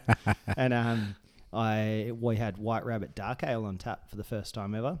of uni. And we had White Rabbit Dark Ale on tap for the first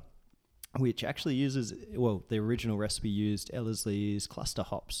time ever, which actually uses, the original recipe used Ellersly's cluster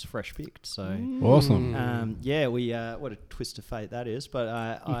hops, fresh picked. So Awesome. what a twist of fate that is. But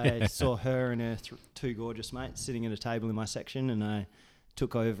I saw her and her 2 gorgeous mates sitting at a table in my section, and I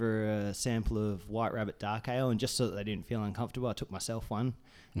took over a sample of White Rabbit Dark Ale, and just so that they didn't feel uncomfortable, I took myself one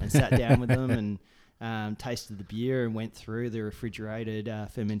and sat down with them and tasted the beer and went through the refrigerated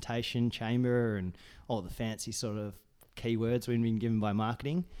fermentation chamber and all the fancy sort of keywords we'd been given by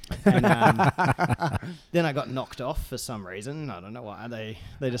marketing. And then I got knocked off for some reason. I don't know why.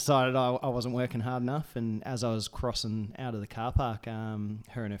 They decided I wasn't working hard enough, and as I was crossing out of the car park, her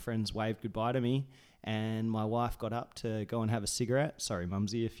and her friends waved goodbye to me, and my wife got up to go and have a cigarette. Sorry,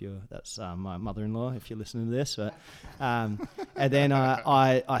 Mumsy, that's my mother-in-law, if you're listening to this. But and then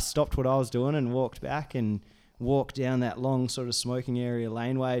I stopped what I was doing and walked back and walked down that long sort of smoking area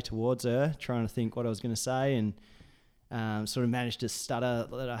laneway towards her, trying to think what I was going to say, and sort of managed to stutter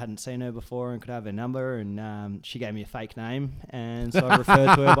that I hadn't seen her before and could have her number, and she gave me a fake name, and so I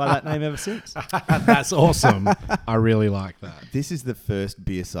referred to her by that name ever since. That's awesome. I really like that. This is the first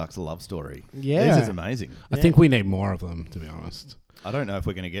Beer Sucks love story. Yeah. This is amazing. I think we need more of them, to be honest. I don't know if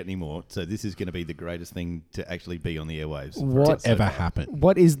we're going to get any more, so this is going to be the greatest thing to actually be on the airwaves. Whatever happened.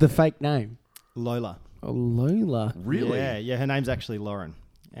 What is the fake name? Lola. Oh, Lola. Really? Yeah, her name's actually Lauren.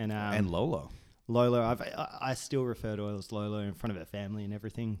 And Lola. Lola, I still refer to her as Lola in front of her family and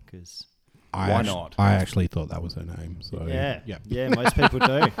everything, because Why not? I actually thought that was her name. So Yeah, most people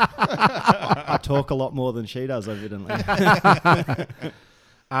do. I talk a lot more than she does, evidently.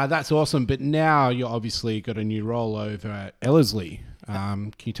 That's awesome. But now you're obviously got a new role over at Ellerslie.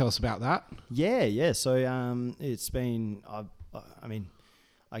 Can you tell us about that? Yeah. So it's been,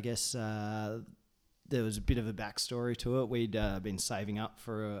 I guess there was a bit of a backstory to it. We'd been saving up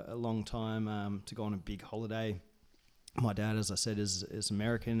for a long time to go on a big holiday. My dad, as I said, is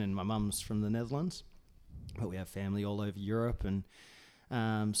American, and my mum's from the Netherlands, but we have family all over Europe. And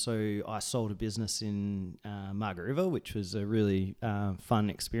so I sold a business in Margaret River, which was a really fun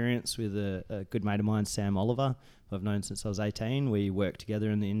experience with a good mate of mine, Sam Oliver, who I've known since I was 18. We worked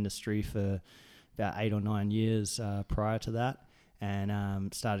together in the industry for about 8 or 9 years prior to that,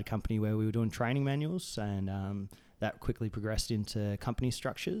 and started a company where we were doing training manuals, and that quickly progressed into company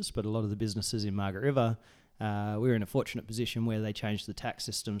structures. But a lot of the businesses in Margaret River, we were in a fortunate position where they changed the tax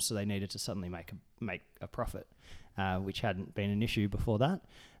system, so they needed to suddenly make a profit, which hadn't been an issue before that.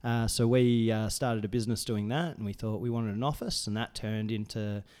 So we started a business doing that, and we thought we wanted an office, and that turned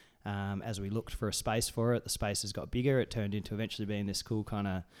into, as we looked for a space for it, the spaces got bigger. It turned into eventually being this cool kind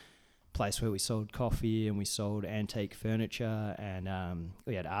of place where we sold coffee and we sold antique furniture, and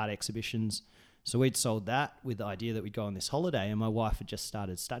we had art exhibitions. So we'd sold that with the idea that we'd go on this holiday, and my wife had just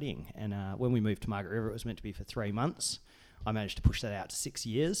started studying. And when we moved to Margaret River, it was meant to be for 3 months. I managed to push that out to 6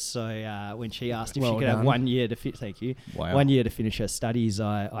 years. So when she asked if she could have 1 year to thank you, Wow. 1 year to finish her studies,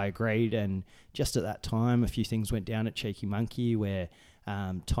 I agreed. And just at that time, a few things went down at Cheeky Monkey, where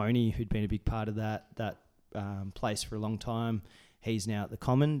Tony, who'd been a big part of that place for a long time, he's now at the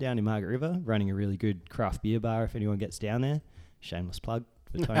Common down in Margaret River, running a really good craft beer bar if anyone gets down there. Shameless plug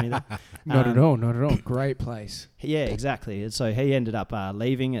for Tony there. Not at all. Great place. Yeah, exactly. And so he ended up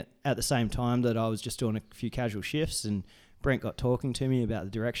leaving at the same time that I was just doing a few casual shifts, and Brent got talking to me about the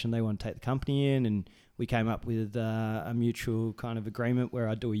direction they want to take the company in, and we came up with a mutual kind of agreement where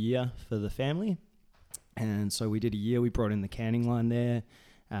I'd do a year for the family. And so we did a year. We brought in the canning line there.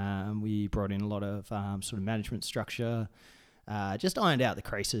 We brought in a lot of sort of management structure, just ironed out the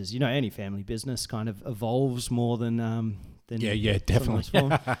creases. You know, any family business kind of evolves more than Yeah,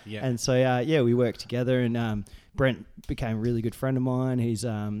 definitely. Yeah. And so we worked together, and Brent became a really good friend of mine. He's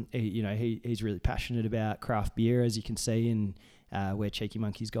he's really passionate about craft beer, as you can see in where Cheeky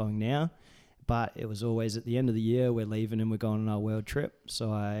Monkey's going now. But it was always at the end of the year, we're leaving and we're going on our world trip.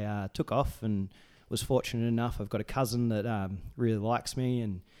 So I took off and was fortunate enough. I've got a cousin that really likes me,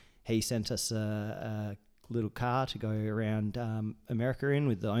 and he sent us a little car to go around America in,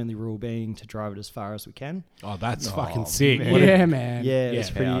 with the only rule being to drive it as far as we can. Oh, that's fucking sick. Man. Man. Yeah, it's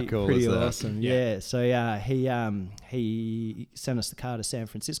How cool pretty is that? awesome. Yeah. So he sent us the car to San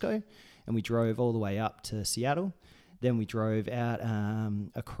Francisco, and we drove all the way up to Seattle. Then we drove out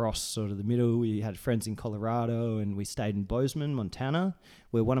across sort of the middle. We had friends in Colorado, and we stayed in Bozeman, Montana,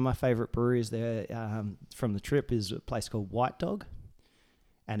 where one of my favorite breweries there from the trip is a place called White Dog.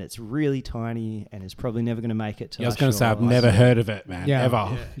 And it's really tiny, and it's probably never going to make it to. I was going to say, I've never heard of it, man. Yeah.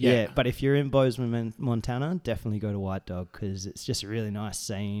 Ever. Yeah, but if you're in Bozeman, Montana, definitely go to White Dog, because it's just a really nice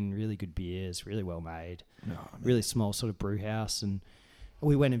scene, really good beers, really well made, really small sort of brew house. And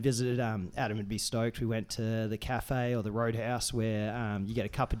we went and visited, Adam would be stoked, we went to the cafe or the Roadhouse where you get a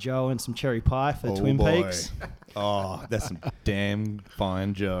cup of joe and some cherry pie for Twin Peaks. Oh, that's some damn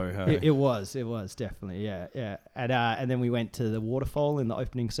fine Joe. Hey? It was definitely, yeah. And then we went to the waterfall in the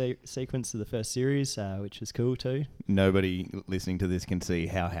opening sequence of the first series, which was cool too. Nobody listening to this can see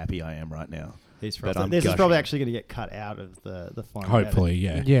how happy I am right now. This But I'm is gushing. probably actually going to get cut out of the final. Hopefully,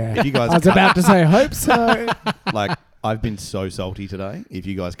 yeah. Yeah. If you guys I was about to say, hope so. Like, I've been so salty today. If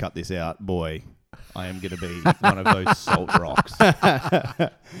you guys cut this out, boy, I am going to be one of those salt rocks.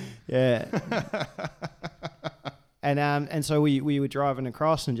 Yeah. And so we were driving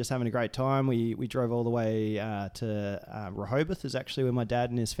across and just having a great time. We drove all the way to Rehoboth, is actually where my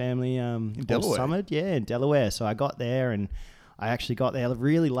dad and his family Delaware. summered. Yeah, in Delaware. So I got there, and I actually got there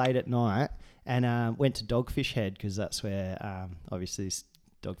really late at night, and went to Dogfish Head, because that's where obviously this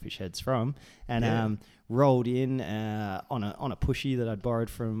Dogfish Head's from, and rolled in on a pushy that I'd borrowed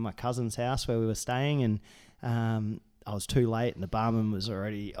from my cousin's house where we were staying, and I was too late, and the barman was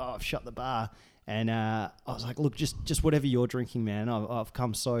already, I've shut the bar. And I was like, look, just whatever you're drinking, man. I've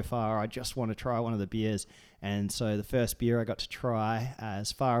come so far. I just want to try one of the beers. And so the first beer I got to try,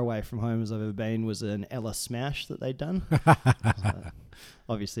 as far away from home as I've ever been, was an Ella Smash that they'd done.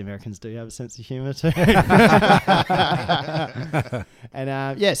 Obviously, Americans do have a sense of humour too.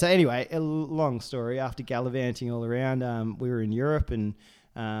 And so anyway, a long story. After gallivanting all around, we were in Europe, and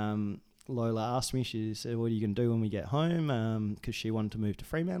Lola asked me, she said, what are you going to do when we get home? Because she wanted to move to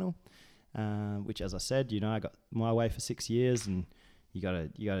Fremantle. which, as I said, I got my way for 6 years, and you gotta,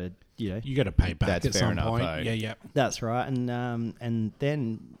 You got to pay back That's at fair some enough, point. eh? Yeah. That's right. And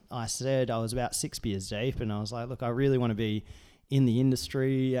then I said I was about 6 beers deep, and I was like, look, I really want to be in the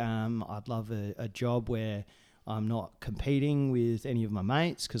industry. I'd love a job where I'm not competing with any of my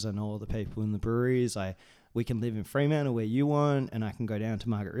mates, because I know all the people in the breweries. We can live in Fremantle where you want, and I can go down to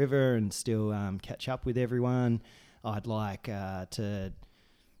Margaret River and still catch up with everyone. I'd like to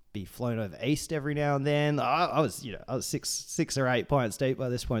be flown over east every now and then. I was 6 or 8 pints deep by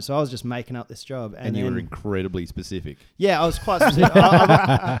this point, so I was just making up this job. And you were incredibly specific. Yeah, I was quite specific.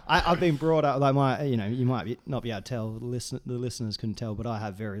 I've been brought up like you might not be able to tell, the listeners couldn't tell, but I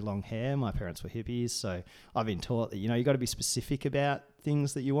have very long hair. My parents were hippies, so I've been taught that you got to be specific about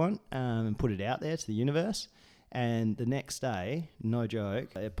things that you want and put it out there to the universe. And the next day, no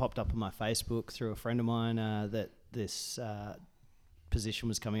joke, it popped up on my Facebook through a friend of mine that this position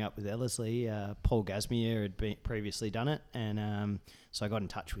was coming up with Ellerslie. Paul Gasmier had previously done it, and so I got in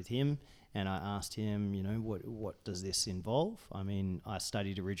touch with him, and I asked him, what does this involve? I mean, I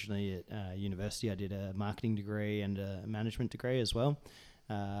studied originally at university. I did a marketing degree and a management degree as well.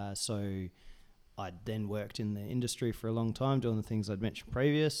 So I then worked in the industry for a long time doing the things I'd mentioned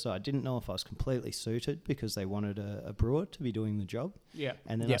previous. So I didn't know if I was completely suited, because they wanted a brewer to be doing the job. Yeah.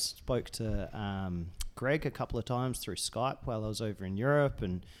 And then I spoke to Greg a couple of times through Skype while I was over in Europe,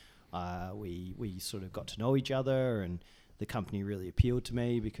 and we sort of got to know each other, and the company really appealed to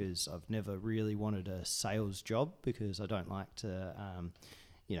me because I've never really wanted a sales job, because I don't like to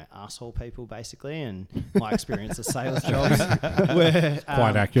asshole people, basically. And my experience of sales jobs were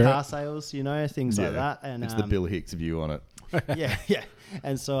Quite accurate. car sales, things like that. And it's the Bill Hicks view on it. yeah.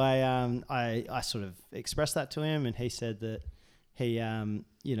 And so I sort of expressed that to him, and he said that he,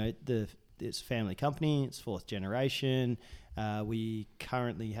 it's a family company, it's 4th generation. We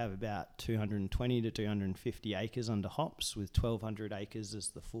currently have about 220 to 250 acres under hops, with 1,200 acres as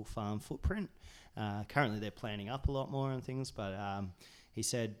the full farm footprint. Currently they're planning up a lot more and things, but he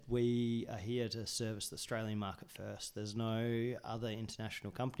said, we are here to service the Australian market first. There's no other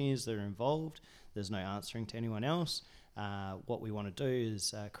international companies that are involved. There's no answering to anyone else. What we want to do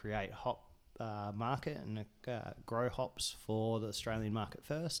is create hop market and grow hops for the Australian market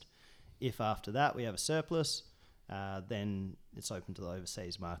first. If after that we have a surplus, then it's open to the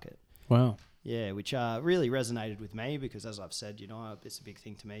overseas market. Wow. Yeah, which really resonated with me, because, as I've said, it's a big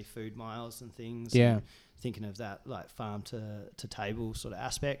thing to me, food miles and things. Yeah. And thinking of that like farm to table sort of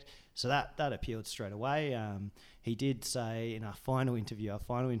aspect. So that appealed straight away. He did say in our final interview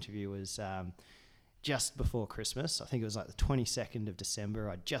was just before Christmas. I think it was like the 22nd of December.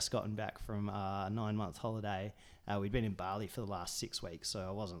 I'd just gotten back from a 9-month holiday. We'd been in Bali for the last 6 weeks, so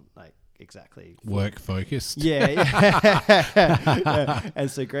I wasn't like exactly Work focused. Yeah. And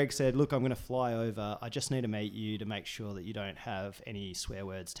so Greg said, look, I'm going to fly over. I just need to meet you to make sure that you don't have any swear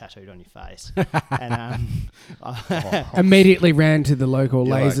words tattooed on your face. And Immediately ran to the local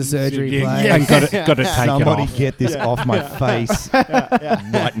laser surgery place. And got to take it Somebody off. get this off my face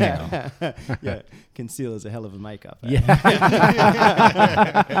right now. Yeah, concealer's a hell of a makeup. Yeah.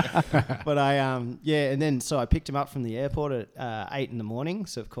 But and then so I picked him up from the airport at 8 in the morning.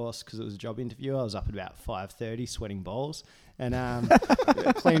 So of course, because it was a job interview, I was up at about 5:30 sweating balls, and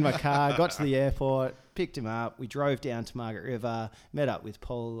cleaned my car, got to the airport, picked him up. We drove down to Margaret River, met up with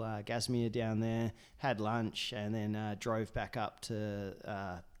Paul Gasmier down there, had lunch, and then drove back up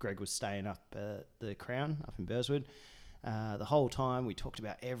to Greg was staying up at the Crown up in Burswood. The whole time we talked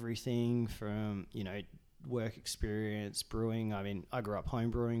about everything from, work experience, brewing. I mean, I grew up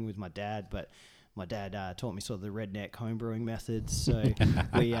home brewing with my dad, but my dad taught me sort of the redneck home brewing methods. So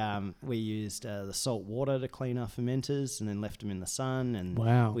we used the salt water to clean our fermenters and then left them in the sun. And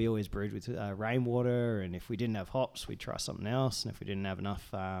Wow. we always brewed with rainwater. And if we didn't have hops, we'd try something else. And if we didn't have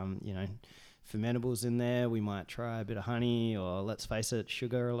enough, fermentables in there, we might try a bit of honey, or let's face it,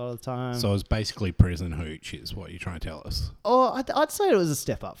 sugar a lot of the time. So it's basically prison hooch is what you're trying to tell us. Oh, I'd say it was a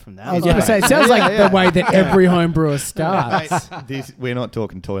step up from that. I was going to say, it sounds like the way that every home brewer starts. We're not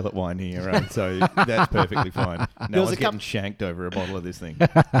talking toilet wine here, right? So that's perfectly fine. No was one's a getting shanked over a bottle of this thing.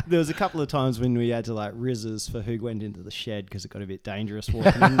 There was a couple of times when we had to like rizzes for who went into the shed because it got a bit dangerous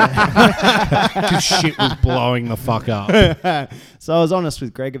walking in there. Because shit was blowing the fuck up. So I was honest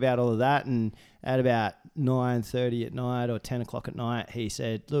with Greg about all of that, and at about 9:30 at night or 10 o'clock at night, he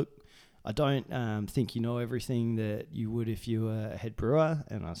said, look, I don't think you know everything that you would if you were a head brewer.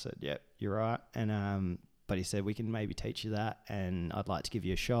 And I said, yep, you're right. And but he said, we can maybe teach you that, and I'd like to give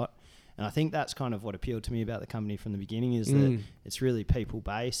you a shot. And I think that's kind of what appealed to me about the company from the beginning, is that it's really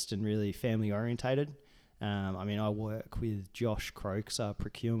people-based and really family-orientated. I mean, I work with Josh Croaks,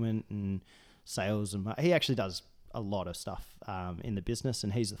 procurement and sales, and he actually does a lot of stuff in the business,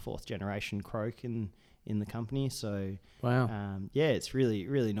 and he's the 4th generation Croak in the company. So Wow. yeah, it's really,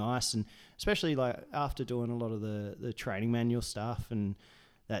 really nice, and especially like after doing a lot of the training manual stuff and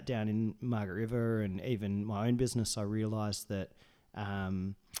that down in Margaret River, and even my own business, I realised that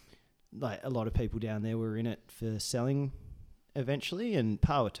like a lot of people down there were in it for selling eventually, and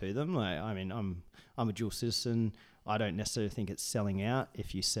power to them. Like, I mean, I'm a dual citizen. I don't necessarily think it's selling out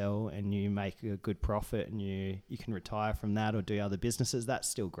if you sell and you make a good profit and you can retire from that or do other businesses. That's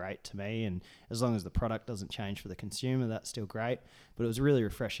still great to me, and as long as the product doesn't change for the consumer, that's still great. But it was really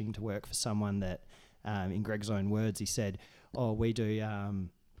refreshing to work for someone that, in Greg's own words, he said, "Oh, we do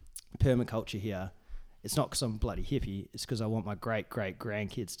permaculture here. It's not because I'm a bloody hippie. It's because I want my great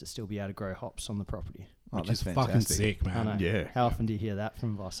grandkids to still be able to grow hops on the property." Which that's is fucking fantastic. sick, I know. man. Yeah. How often do you hear that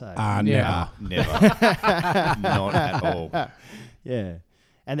from Voss? Never. Never. Not at all. Yeah.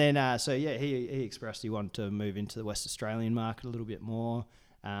 And then, so yeah, he expressed he wanted to move into the West Australian market a little bit more.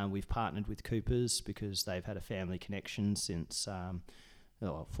 We've partnered with Coopers because they've had a family connection since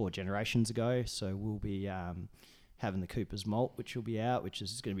 4 generations ago. So we'll be having the Coopers malt, which will be out, which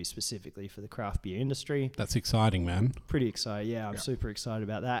is going to be specifically for the craft beer industry. That's exciting, man. Pretty excited. Yeah, I'm super excited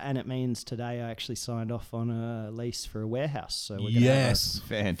about that. And it means today I actually signed off on a lease for a warehouse. So we're going to have a physical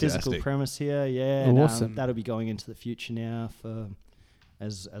Fantastic. premise here. Yeah. And, Awesome. that'll be going into the future now for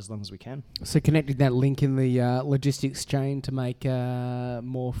as long as we can. So connecting that link in the logistics chain to make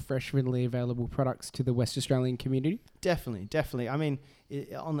more fresh, readily available products to the West Australian community. Definitely. I mean,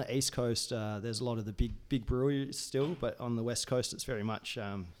 on the East Coast, there's a lot of the big breweries still, but on the West Coast, it's very much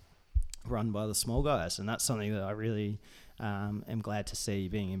run by the small guys, and that's something that I really am glad to see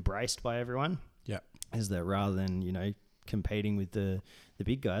being embraced by everyone. Yeah. Is that rather than competing with the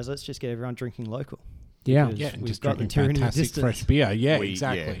big guys, let's just get everyone drinking local. Yeah. Because Yeah, and we've just got the drinking tyranny of fantastic distance. fresh beer. Yeah, We-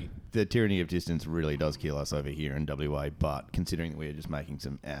 exactly. yeah, the tyranny of distance really does kill us over here in WA, but considering that we're just making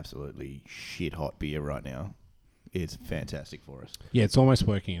some absolutely shit hot beer right now, it's fantastic for us. Yeah, it's almost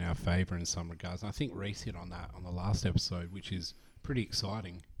working in our favour in some regards. And I think Reese hit on that on the last episode, which is pretty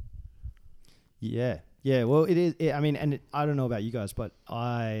exciting. Yeah. Well, it is. I mean, and I don't know about you guys, but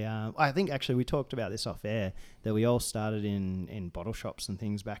I think actually we talked about this off air that we all started in bottle shops and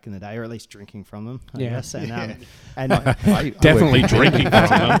things back in the day, or at least drinking from them. I Yeah. guess. And, Yeah. and Definitely drinking from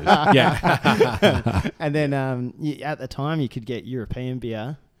them. Yeah. and then at the time you could get European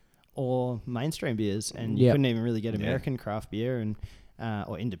beer or mainstream beers, and you Yep. couldn't even really get Yeah. American craft beer and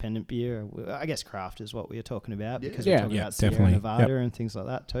or independent beer. I guess craft is what we were talking about because Yeah. we're talking Yeah, about Sierra definitely. Nevada and things like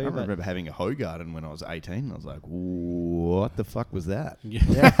that too. I But remember having a Hoegaarden when I was 18. I was like, what the fuck was that? Yeah.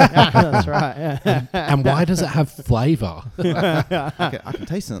 yeah, that's right. Yeah. And why does it have flavour? I can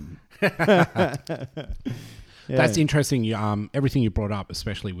taste them. That's interesting. Everything you brought up,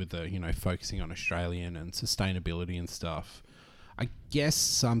 especially with the focusing on Australian and sustainability and stuff. I guess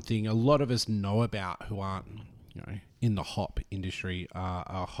something a lot of us know about who aren't in the hop industry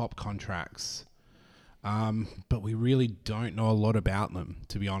are hop contracts, but we really don't know a lot about them,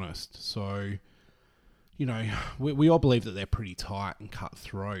 to be honest. So we all believe that they're pretty tight and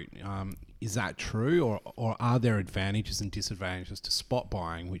cutthroat. Is that true, or are there advantages and disadvantages to spot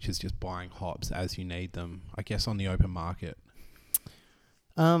buying, which is just buying hops as you need them, I guess, on the open market?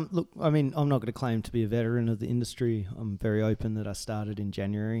 Look, I mean, I'm not going to claim to be a veteran of the industry. I'm very open that I started in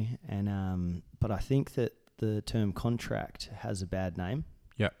January, and but I think that the term contract has a bad name.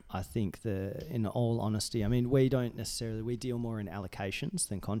 Yep. I think that, in all honesty, I mean, we deal more in allocations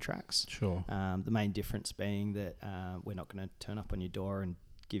than contracts. Sure. The main difference being that we're not going to turn up on your door and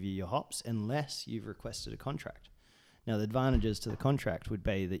give you your hops unless you've requested a contract. Now, the advantages to the contract would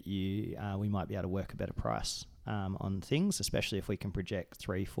be that we might be able to work a better price on things, especially if we can project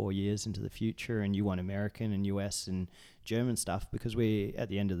 3-4 years into the future and you want American and US and German stuff, because we, at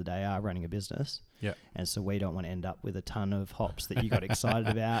the end of the day, are running a business. Yeah. And so we don't want to end up with a ton of hops that you got excited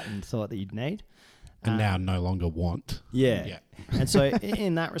about and thought that you'd need. And now no longer want. Yeah. Yeah. And so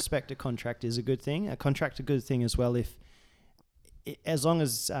in that respect, a contract is a good thing. A contract a good thing as well as long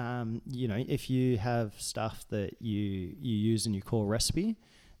as, if you have stuff that you use in your core recipe,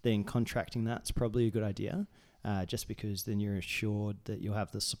 then contracting that's probably a good idea, just because then you're assured that you'll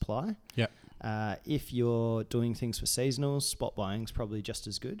have the supply. Yeah. If you're doing things for seasonals, spot buying is probably just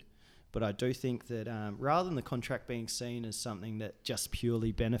as good. But I do think that rather than the contract being seen as something that just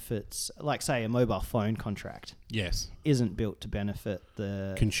purely benefits, like say a mobile phone contract, Yes. isn't built to benefit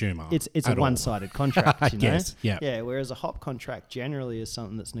the Consumer. It's at a all. one-sided contract, you know? Yes, yeah. Yeah, whereas a hop contract generally is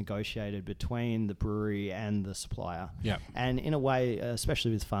something that's negotiated between the brewery and the supplier. Yeah. And in a way,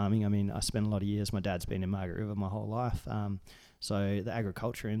 especially with farming, I mean, I spent a lot of years, my dad's been in Margaret River my whole life. So the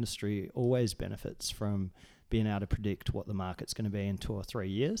agriculture industry always benefits from being able to predict what the market's going to be in 2 or 3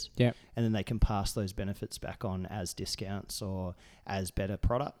 years. Yeah. And then they can pass those benefits back on as discounts or as better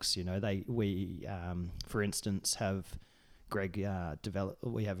products. You know, we for instance, have Greg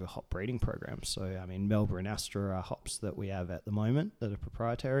we have a hop breeding program. So, I mean, Melba and Astra are hops that we have at the moment that are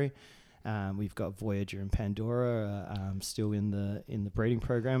proprietary. We've got Voyager and Pandora still in the breeding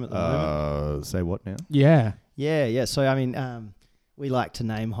program at the moment. Say what now? Yeah. Yeah. So, I mean, we like to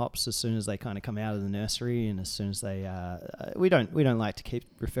name hops as soon as they kind of come out of the nursery, and as soon as they we don't like to keep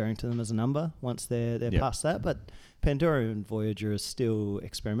referring to them as a number once they're past that. But Pandora and Voyager are still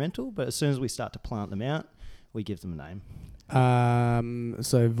experimental, but as soon as we start to plant them out, we give them a name.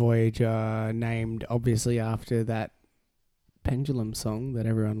 So Voyager named obviously after that Pendulum song that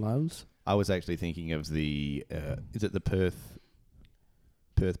everyone loves. I was actually thinking of the is it the Perth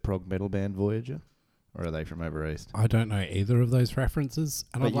prog metal band Voyager? Or are they from over east? I don't know either of those references,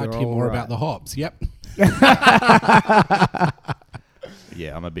 and But I'd like to you're hear all more right. about the hops. Yep.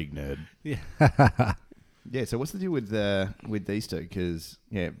 Yeah, I'm a big nerd. Yeah. Yeah, so what's the deal with these two? Because,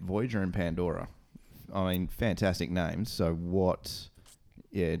 Voyager and Pandora, I mean, fantastic names. So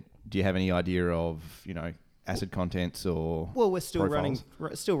do you have any idea of, acid contents or Well, we're still profiles?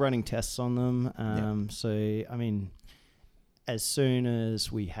 running tests on them. So, I mean, as soon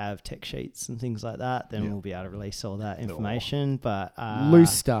as we have tech sheets and things like that, then we'll be able to release all that information. But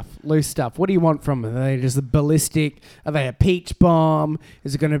Loose stuff. What do you want from them? Are they just a ballistic? Are they a peach bomb?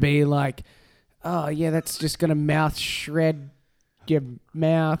 Is it going to be like, oh yeah, that's just going to mouth shred your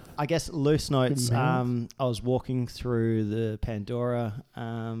mouth? I guess loose notes. Good mouth. I was walking through the Pandora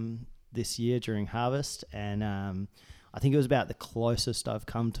this year during harvest, and I think it was about the closest I've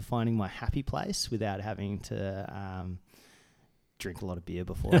come to finding my happy place without having to drink a lot of beer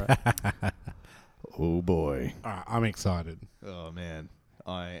before it. Oh, boy. All right, I'm excited. Oh, man.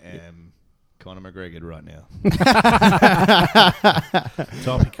 I am Conor McGregor right now.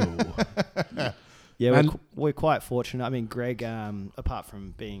 Topical. Yeah, And- we're quite fortunate. I mean, Greg, apart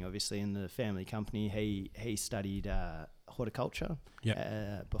from being obviously in the family company, he studied horticulture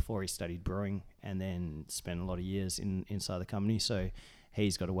before he studied brewing, and then spent a lot of years inside the company. So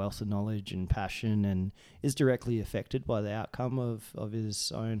he's got a wealth of knowledge and passion, and is directly affected by the outcome of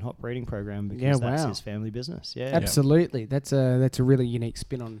his own hop breeding program because that's his family business. Yeah, Absolutely. That's a really unique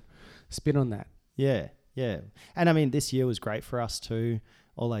spin on that. Yeah. And I mean, this year was great for us too.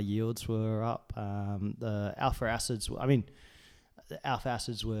 All our yields were up. The alpha acids were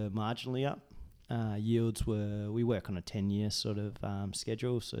marginally up. Yields we work on a 10-year sort of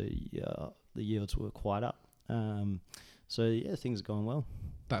schedule, so the yields were quite up. So yeah, things are going well.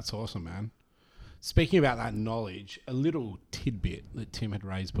 That's awesome, man. Speaking about that knowledge, a little tidbit that Tim had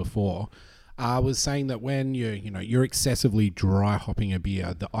raised before was saying that when you're excessively dry hopping a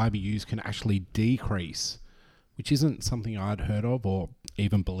beer, the IBUs can actually decrease, which isn't something I'd heard of or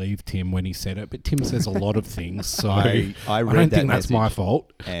even believed Tim when he said it. But Tim says a lot of things, so I I read don't that think that's my message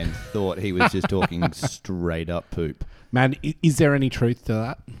fault. and thought he was just talking straight up poop. Man, is there any truth to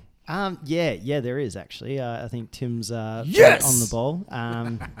that? Yeah, there is actually. I think Tim's Yes! on the ball.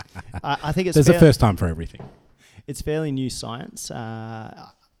 I think it's There's a first time for everything. It's fairly new science.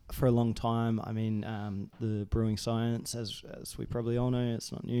 For a long time, I mean, the brewing science, as we probably all know,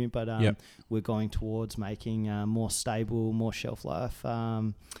 it's not new, but we're going towards making more stable, more shelf life,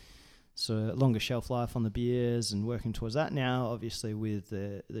 so longer shelf life on the beers, and working towards that now. Obviously, with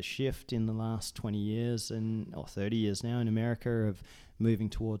the shift in the last 20 years or 30 years now in America of moving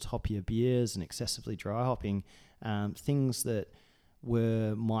towards hoppier beers and excessively dry hopping, things that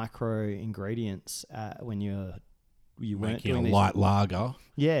were micro ingredients when you weren't Making doing a these light lager.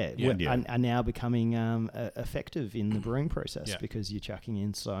 are now becoming effective in the brewing process because you're chucking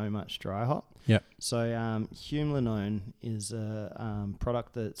in so much dry hop. Yep. So Humelanone is a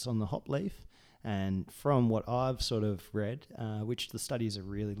product that's on the hop leaf, and from what I've sort of read, which the studies are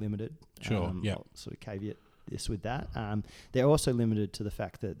really limited. Sure, I'll sort of caveat this with that. They're also limited to the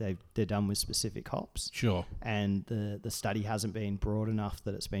fact that they're done with specific hops. Sure. And the study hasn't been broad enough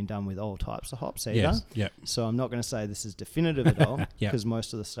that it's been done with all types of hops either. Yes. Yep. So I'm not going to say this is definitive at all, Yep. because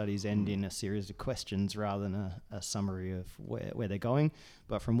most of the studies end in a series of questions rather than a summary of where they're going.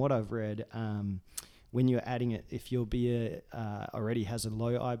 But from what I've read, when you're adding it, if your beer already has a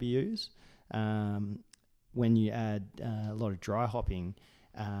low IBUs, when you add a lot of dry hopping,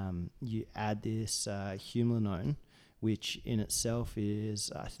 you add this humulonone, which in itself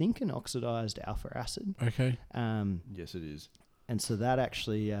is, I think, an oxidized alpha acid. Okay. Yes, it is. And so that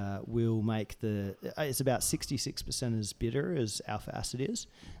actually will make it's about 66% as bitter as alpha acid is.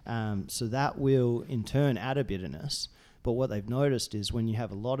 So that will in turn add a bitterness. But what they've noticed is when you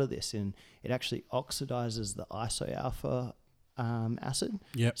have a lot of this in, it actually oxidizes the isoalpha acid.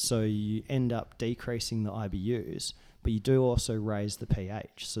 Yep. So you end up decreasing the IBUs, but you do also raise the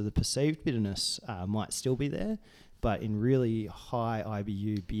pH. So the perceived bitterness might still be there, but in really high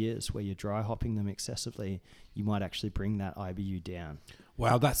IBU beers where you're dry hopping them excessively, you might actually bring that IBU down.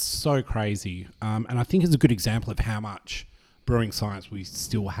 Wow, that's so crazy. And I think it's a good example of how much brewing science we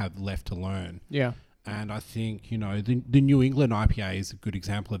still have left to learn. Yeah. And I think, the New England IPA is a good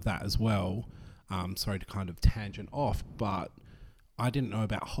example of that as well. Sorry to kind of tangent off, but I didn't know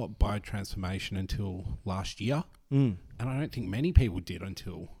about hop biotransformation until last year. And I don't think many people did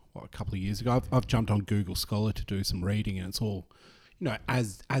until a couple of years ago. I've jumped on Google Scholar to do some reading, and it's all,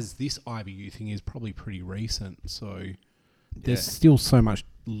 as this IBU thing is probably pretty recent. So there's still so much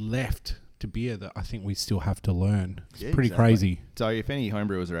left to beer that I think we still have to learn. It's pretty crazy. So if any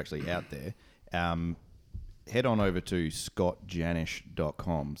homebrewers are actually out there, head on over to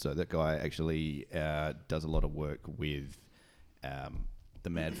scottjanish.com. So that guy actually does a lot of work with the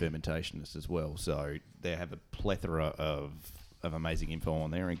Mad Fermentationists as well. So they have a plethora of amazing info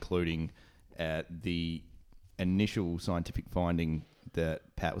on there, including the initial scientific finding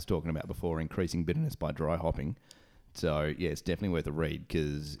that Pat was talking about before, increasing bitterness by dry hopping. So yeah, it's definitely worth a read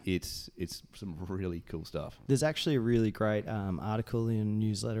because it's some really cool stuff. There's actually a really great article in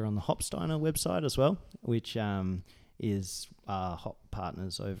newsletter on the Hopsteiner website as well, which is hop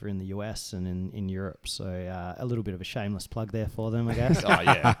partners over in the US and in Europe. So a little bit of a shameless plug there for them, I guess. Oh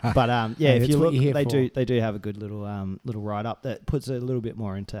yeah, but yeah, if you look, they do have a good little write up that puts a little bit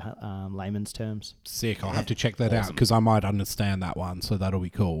more into layman's terms. Sick. I'll have to check that out because I might understand that one. So that'll be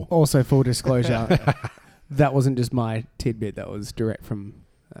cool. Also, full disclosure, that wasn't just my tidbit. That was direct from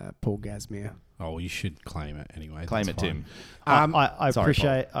Paul Gasmier. Oh, you should claim it anyway. Claim That's it, fine. Tim.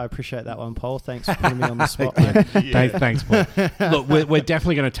 I appreciate that one, Paul. Thanks for putting me on the spot, mate. Thanks, Paul. Look, we're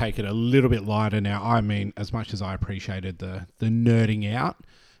definitely going to take it a little bit lighter now. I mean, as much as I appreciated the nerding out,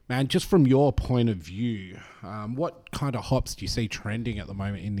 man, just from your point of view, what kind of hops do you see trending at the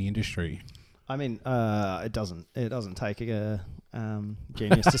moment in the industry? I mean, it doesn't take a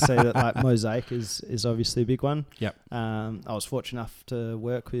genius to see that like Mosaic is obviously a big one. Yep. I was fortunate enough to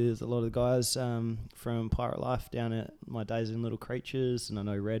work with a lot of the guys from Pirate Life down at my days in Little Creatures, and I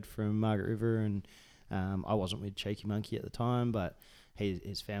know Red from Margaret River, and I wasn't with Cheeky Monkey at the time, but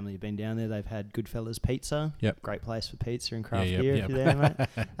his family have been down there. They've had Goodfellas Pizza. Yep. Great place for pizza and craft beer if you're there, mate.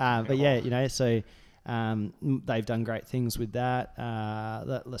 But yeah, so they've done great things with that.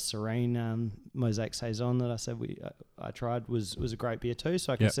 That La Serene Mosaic Saison that I said I tried was a great beer too,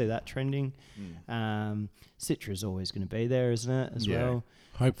 so I can see that trending. Citra is always going to be there, isn't it, as well?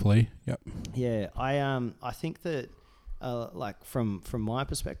 Hopefully, yep. Yeah, I think that like from my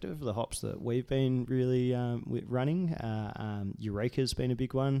perspective, the hops that we've been really running, Eureka's been a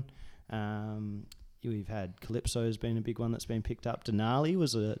big one. We've had Calypso's been a big one that's been picked up. Denali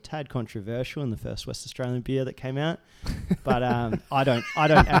was a tad controversial in the first West Australian beer that came out, but I don't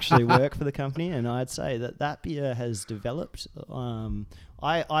actually work for the company, and I'd say that beer has developed.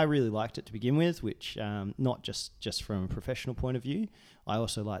 I really liked it to begin with, which not just from a professional point of view. I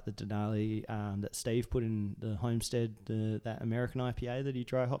also like the Denali that Steve put in the Homestead, that American IPA that he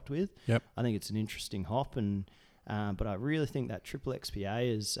dry hopped with. Yep. I think it's an interesting hop, and but I really think that triple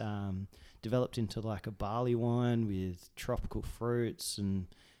XPA is developed into like a barley wine with tropical fruits, and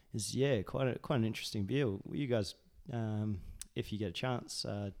is quite an interesting beer. You guys, if you get a chance,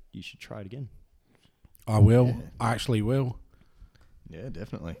 you should try it again. I will. Yeah. I actually will. Yeah,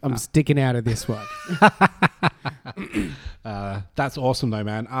 definitely. I'm sticking out of this one. That's awesome though,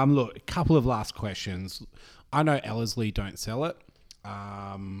 man. Look, a couple of last questions. I know Ellerslie don't sell it,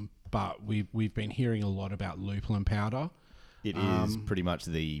 but we've been hearing a lot about lupulin powder. It is pretty much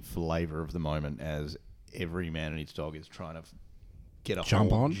the flavour of the moment, as every man and his dog is trying to get a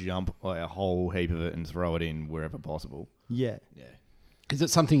whole heap of it and throw it in wherever possible. Yeah. Is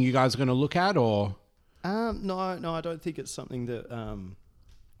it something you guys are going to look at, or? No, I don't think it's something that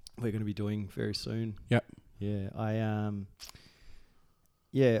we're going to be doing very soon. Yep. Yeah,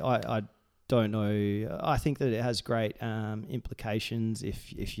 I don't know. I think that it has great implications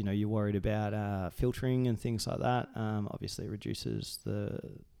if you're worried about filtering and things like that. Obviously, it reduces the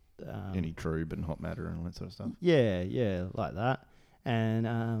Any trube and hot matter and all that sort of stuff. Yeah, like that. And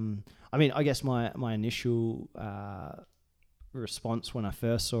I mean, I guess my initial response when I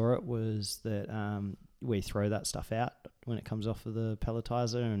first saw it was that we throw that stuff out when it comes off of the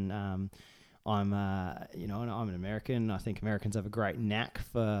pelletizer, and I'm an American. I think Americans have a great knack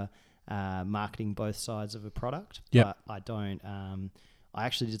for marketing both sides of a product. Yep. But I don't. I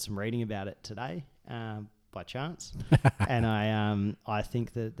actually did some reading about it today by chance, and I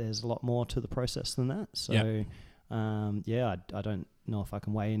think that there's a lot more to the process than that. So, Yep. I don't know if I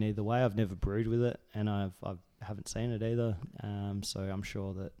can weigh in either way. I've never brewed with it, and I haven't seen it either. So I'm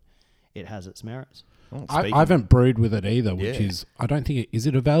sure that it has its merits. Oh, I haven't brewed with it either, which is, I don't think, is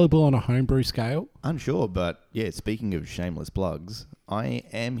it available on a homebrew scale? Unsure, but yeah, speaking of shameless plugs, I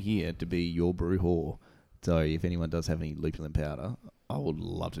am here to be your brew whore. So if anyone does have any lupulin powder, I would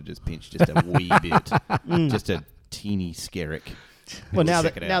love to just pinch just a wee bit, just a teeny skerrick. Well, now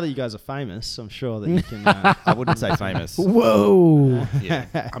Check it that out. you guys are famous, I'm sure that you can. I wouldn't say famous. Whoa!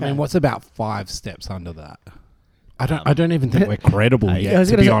 Yeah. I mean, what's about 5 steps under that? I don't even think we're credible I yet, was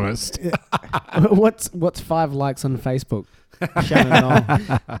to gonna be say- honest. What's 5 likes on Facebook? Shannon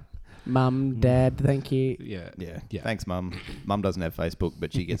and I. Mum, Dad, thank you. Yeah. Yeah. Thanks, Mum. Mum doesn't have Facebook,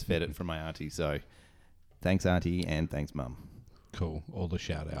 but she gets fed it from my auntie. So thanks, Auntie, and thanks, Mum. Cool. All the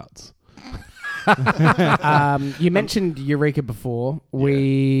shout outs. You mentioned Eureka before.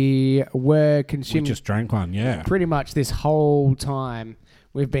 We were We consuming just drank one, yeah. pretty much this whole time.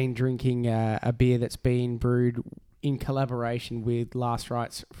 We've been drinking a beer that's been brewed in collaboration with Last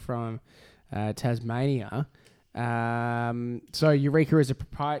Rites from Tasmania. So Eureka is a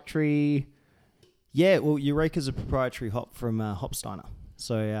proprietary. Yeah, well, Eureka's a proprietary hop from Hopsteiner.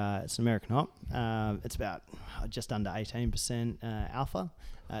 So it's an American hop. It's about just under 18% alpha.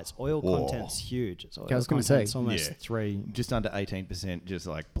 Its oil Whoa. content's huge. Its oil I was gonna say, content's almost yeah. 3. Just under 18%, just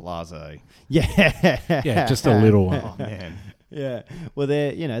like blase. Yeah. Yeah, just a little one. Oh, man. Yeah. Well,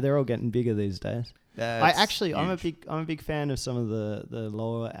 they're all getting bigger these days. That's I'm huge. a big fan of some of the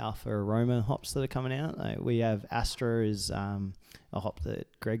lower alpha aroma hops that are coming out. Like we have Astra is a hop that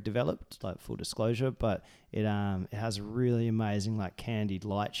Greg developed, like full disclosure, but it has a really amazing like candied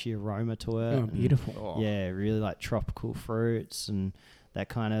lychee aroma to it. Oh, and beautiful. Oh. Yeah, really like tropical fruits and that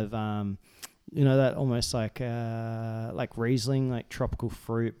kind of that almost like Riesling, like tropical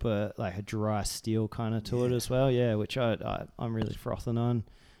fruit, but like a dry steel kind of to it as well. Yeah, which I'm really frothing on.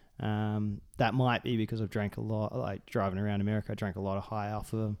 That might be because I've drank a lot, like driving around America, I drank a lot of high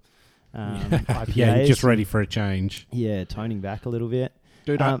alpha IPAs. Yeah, you're just ready for a change. Yeah, toning back a little bit.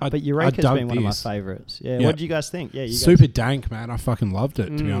 Dude, But Eureka's dug been one of my this. favourites. Yeah, Yeah. what did you guys think? Yeah, you Super guys. dank, man. I fucking loved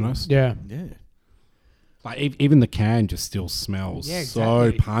it, to be honest. Yeah. Yeah. Like, even the can just still smells Yeah, so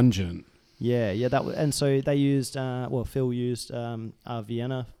exactly. pungent. Yeah, and so they used, Phil used our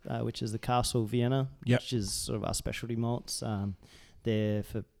Vienna, which is the Castle Vienna, Yep. which is sort of our specialty malts. They're,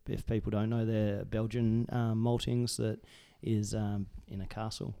 if people don't know, they're Belgian maltings that is in a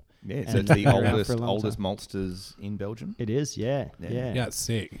castle. Yeah, so And it's the been around oldest for a long oldest maltsters in Belgium. It is, yeah. Yeah, it's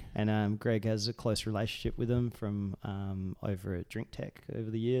sick. And Greg has a close relationship with them from over at Drink Tech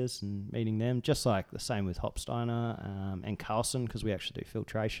over the years and meeting them, just like the same with Hopsteiner and Carlson, because we actually do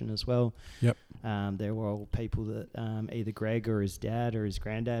filtration as well. Yep. They were all people that either Greg or his dad or his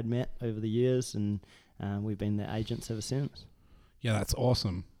granddad met over the years, and we've been their agents ever since. Yeah, that's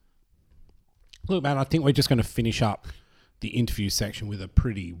awesome. Look, man, I think we're just going to finish up the interview section with a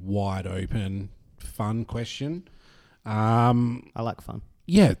pretty wide open, fun question. I like fun.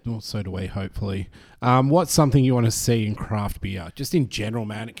 Yeah, well, so do we, hopefully. What's something you want to see in craft beer? Just in general,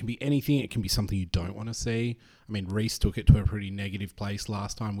 man. It can be anything. It can be something you don't want to see. I mean, Reese took it to a pretty negative place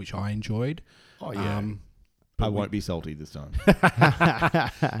last time, which I enjoyed. Oh yeah. but I we- won't be salty this time.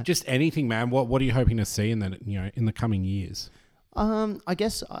 Just anything, man. What are you hoping to see in the coming years? I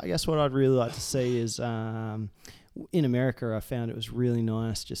guess what I'd really like to see is in America, I found it was really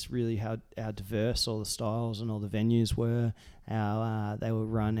nice, just really how diverse all the styles and all the venues were. How they were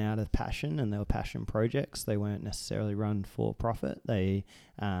run out of passion, and they were passion projects. They weren't necessarily run for profit. They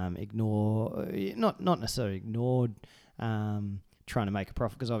not necessarily ignored trying to make a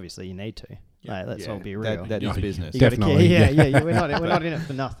profit, because obviously you need to. Like, let's all be real. That is Yeah, business. You gotta definitely, care. yeah. Yeah. We're not in it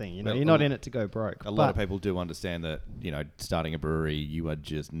for nothing. You know, Well, you're not in it to go broke. A lot of people do understand that, starting a brewery, you are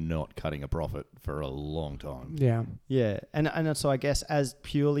just not cutting a profit for a long time. Yeah. Yeah, and so I guess as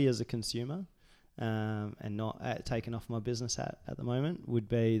purely as a consumer, and not taking off my business hat at the moment, would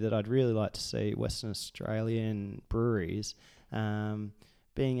be that I'd really like to see Western Australian breweries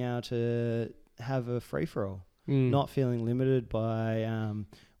being able to have a free for all, not feeling limited by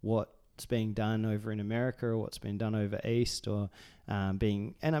what what's being done over in America or what's been done over East or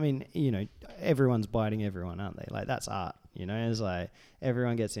and I mean, everyone's biting everyone, aren't they? Like, that's art, it's like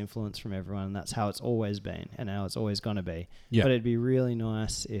everyone gets influence from everyone, and that's how it's always been and how it's always going to be. Yeah. But it'd be really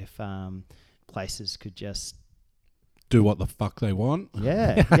nice if places could just do what the fuck they want.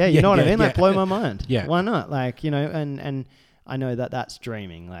 yeah, you know what I mean? Like, blow my mind. Yeah. Why not? Like, and I know that's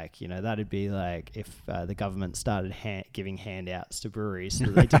dreaming. Like, that'd be like if the government started giving handouts to breweries so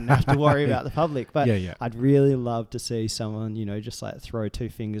they didn't have to worry about the public. But Yeah. I'd really love to see someone, just like throw two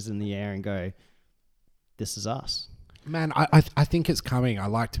fingers in the air and go, this is us. Man, I think it's coming. I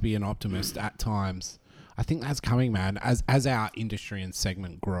like to be an optimist at times. I think that's coming, man. As our industry and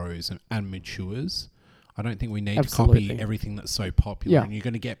segment grows and matures, I don't think we need Absolutely. to copy everything that's so popular. Yeah. And you're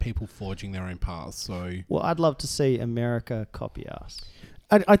going to get people forging their own paths. So Well, I'd love to see America copy us.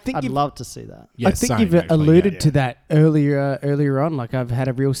 I think I'd you've, love to see that. yeah, I think same, you've actually, alluded yeah. to that earlier on. Like, I've had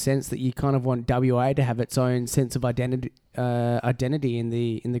a real sense that you kind of want WA to have its own sense of identity in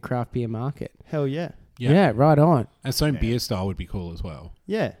the craft beer market. Hell yeah. Yeah, right on. And so beer style would be cool as well.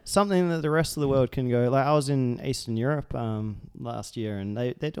 Yeah, something that the rest of the world can go. Like, I was in Eastern Europe last year, and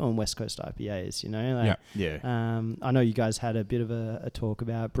they're doing West Coast IPAs. Like, Yeah. I know you guys had a bit of a talk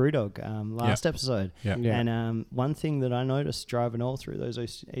about Brewdog last episode. Yeah. Yeah. And one thing that I noticed driving all through those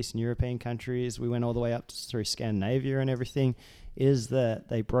Eastern European countries, we went all the way up through Scandinavia and everything, is that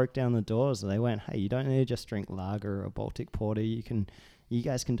they broke down the doors and they went, hey, you don't need to just drink lager or Baltic porter. You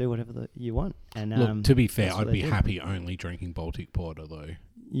guys can do whatever you want. And Look, to be fair, that's what I'd they be did. happy only drinking Baltic porter though.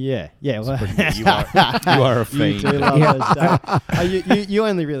 Yeah. Well, You are a you fiend. do love those dark. You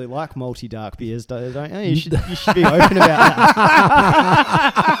only really like multi dark beers, don't you? You should be open about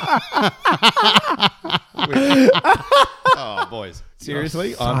that. Oh, boys.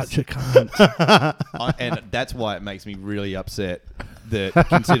 Seriously? Such a cunt. And that's why it makes me really upset that,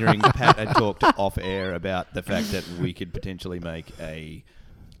 considering Pat had talked off air about the fact that we could potentially make a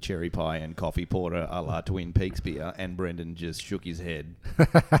cherry pie and coffee porter a la Twin Peaks beer, and Brendan just shook his head,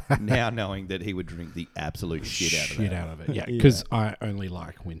 now knowing that he would drink the absolute shit out of that. Yeah, because I only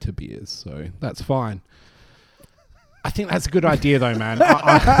like winter beers, so that's fine. I think that's a good idea, though, man. I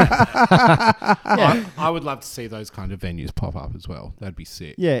would love to see those kind of venues pop up as well. That'd be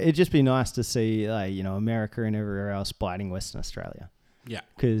sick. Yeah, it'd just be nice to see, America and everywhere else biting Western Australia. Yeah.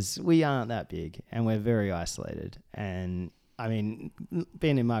 Because we aren't that big and we're very isolated. And I mean,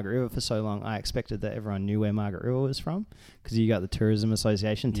 being in Margaret River for so long, I expected that everyone knew where Margaret River was from, because you got the Tourism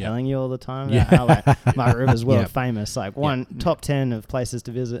Association telling you all the time about how Margaret River's world famous, like top 10 of places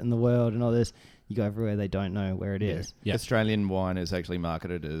to visit in the world and all this. You go everywhere, they don't know where it is. Yeah. Australian wine is actually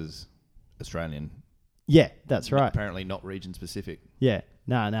marketed as Australian. Yeah, that's right. Apparently not region specific. Yeah.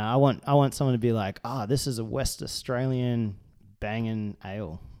 No, I want someone to be like, this is a West Australian banging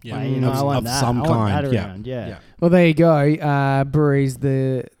ale. Yeah. Like, I Of want that. some I want kind. that Yeah. around. Yeah. Well, there you go. Breweries,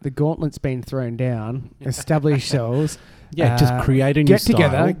 the gauntlet's been thrown down. Establish yourselves. Yeah, just create a new Get style.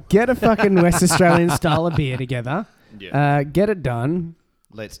 together. Get a fucking West Australian style of beer together. Yeah. Get it done.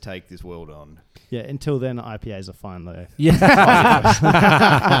 Let's take this world on. Yeah, until then, IPAs are fine, though. Yeah.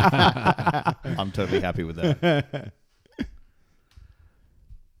 I'm totally happy with that.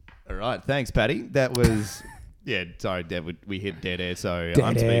 All right. Thanks, Patty. That was... Yeah, sorry, we hit dead air, so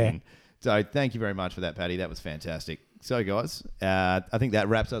I'm speaking. So thank you very much for that, Patty. That was fantastic. So, guys, I think that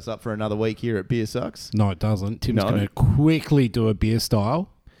wraps us up for another week here at Beer Sucks. No, it doesn't. Tim's No. going to quickly do a beer style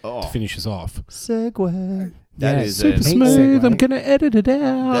Oh, to finish us off. Segue. that Yeah, is super an, smooth. I'm going to edit it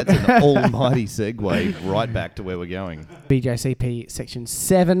out. that's an almighty segue right back to where we're going. BJCP Section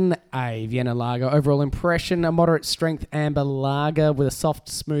 7A Vienna Lager. Overall impression, a moderate strength amber lager with a soft,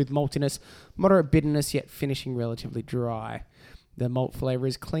 smooth maltiness, moderate bitterness, yet finishing relatively dry. The malt flavour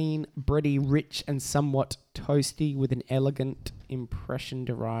is clean, bready, rich, and somewhat toasty, with an elegant impression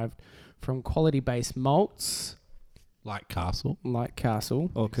derived from quality-based malts Like Castle. like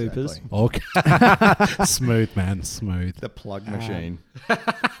Castle. Or Coopers. Okay. Smooth, man. Smooth. The plug machine.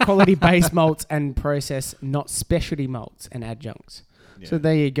 Quality base malts and process, not specialty malts and adjuncts. So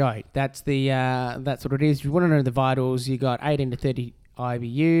there you go. That's that's what it is. If you want to know the vitals, you got 18 to 30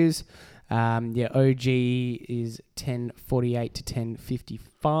 IBUs. Your OG is 1048 to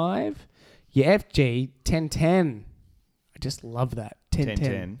 1055. Your FG 1010. I just love that.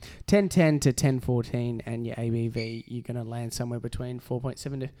 1010. 1010 to 1014, and your ABV you're going to land somewhere between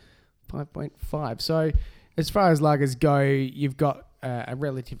 4.7 to 5.5. So as far as lagers go, you've got a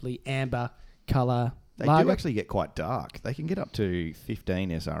relatively amber colour They lager. do actually get quite dark. They can get up to 15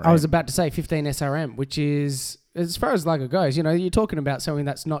 SRM. I was about to say 15 SRM, which is, as far as lager goes, you're talking about something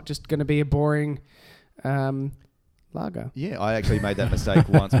that's not just going to be a boring lager. Yeah, I actually made that mistake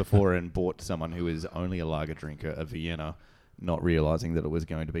once before and bought someone who is only a lager drinker a Vienna, not realizing that it was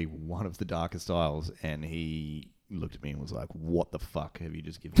going to be one of the darker styles, and he looked at me and was like, "What the fuck have you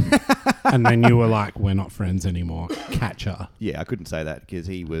just given me?" And then you were like, "We're not friends anymore." Catcher. Yeah, I couldn't say that because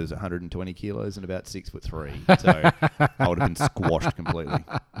he was 120 kilos and about 6'3", so I would have been squashed completely.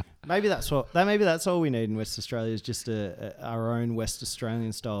 Maybe that's all we need in West Australia is just our own West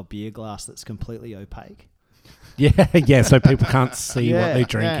Australian style beer glass that's completely opaque. Yeah. So people can't see what they're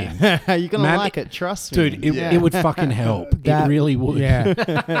drinking. Yeah. You're gonna Man, like it, trust me. Dude, it would fucking help. That- it really would.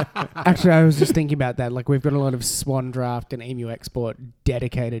 Yeah. Actually, I was just thinking about that. Like, we've got a lot of Swan Draft and Emu Export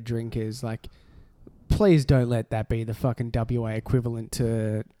dedicated drinkers. Like, please don't let that be the fucking WA equivalent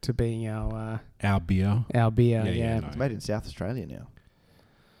to being our beer. beer. Yeah. no. It's made in South Australia now.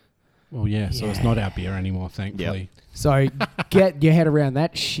 Well, yeah. So it's not our beer anymore, thankfully. So get your head around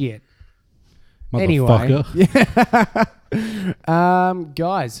that shit. Anyway,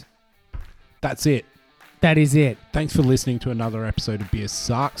 guys, That's it. that is it. Thanks for listening to another episode of Beer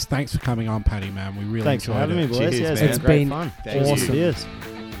Sucks. Thanks for coming on, Paddy, man. We really Thanks for enjoyed having me, it. boys. Cheers, Yeah, man. it's It's been been fun. Thank you. awesome. Cheers.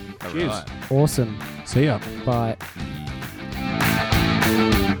 Cheers. All right. Awesome. See ya. Bye.